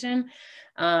organization,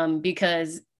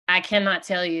 because I cannot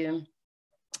tell you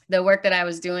the work that I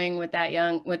was doing with the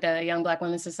Young Black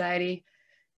Women's Society.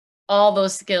 All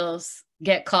those skills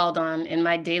get called on in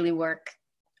my daily work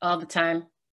all the time,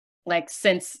 like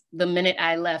since the minute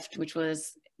I left, which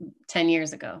was 10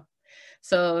 years ago.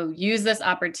 So use this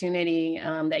opportunity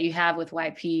that you have with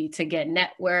YP to get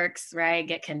networks, right?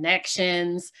 Get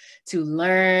connections, to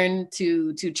learn,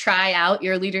 to try out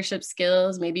your leadership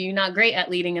skills. Maybe you're not great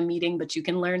at leading a meeting, but you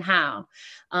can learn how.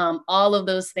 All of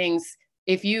those things,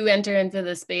 if you enter into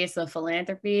the space of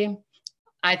philanthropy,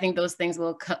 I think those things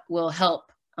will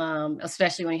help,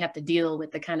 especially when you have to deal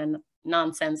with the kind of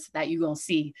nonsense that you're gonna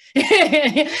see.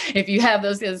 If you have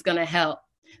those, it's gonna help.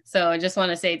 So I just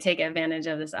want to say, take advantage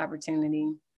of this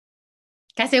opportunity.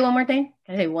 Can I say one more thing?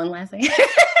 Can I say one last thing?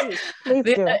 Please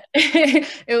do.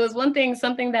 It was one thing,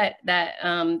 something that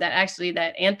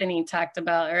Anthony talked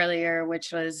about earlier,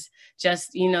 which was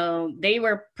just, you know, they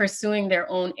were pursuing their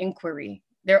own inquiry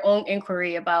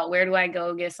about where do I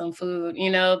go get some food, you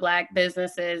know, Black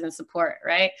businesses and support,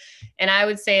 right? And I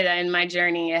would say that in my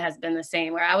journey, it has been the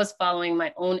same, where I was following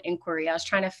my own inquiry. I was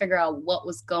trying to figure out what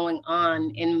was going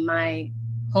on in my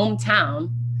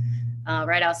hometown,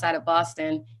 right outside of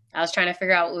Boston. I was trying to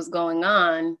figure out what was going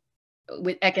on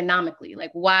with economically.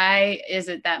 Like, why is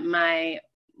it that my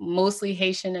mostly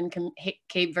Haitian and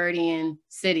Cape Verdean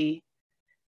city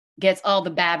gets all the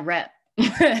bad rep?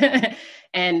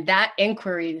 And that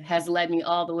inquiry has led me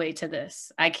all the way to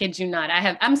this. I kid you not.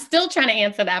 I'm still trying to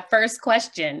answer that first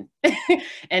question.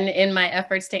 And in my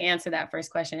efforts to answer that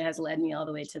first question, it has led me all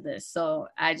the way to this. So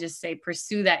I just say,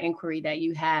 pursue that inquiry that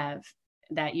you have,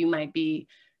 that you might be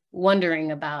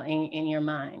wondering about in your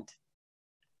mind.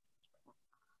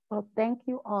 Well, thank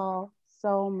you all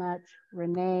so much,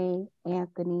 Renee,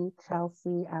 Anthony,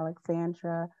 Chelsea,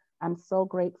 Alexandra. I'm so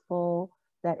grateful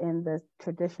that in the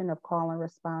tradition of call and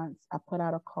response, I put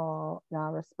out a call,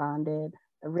 y'all responded.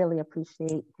 I really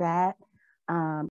appreciate that.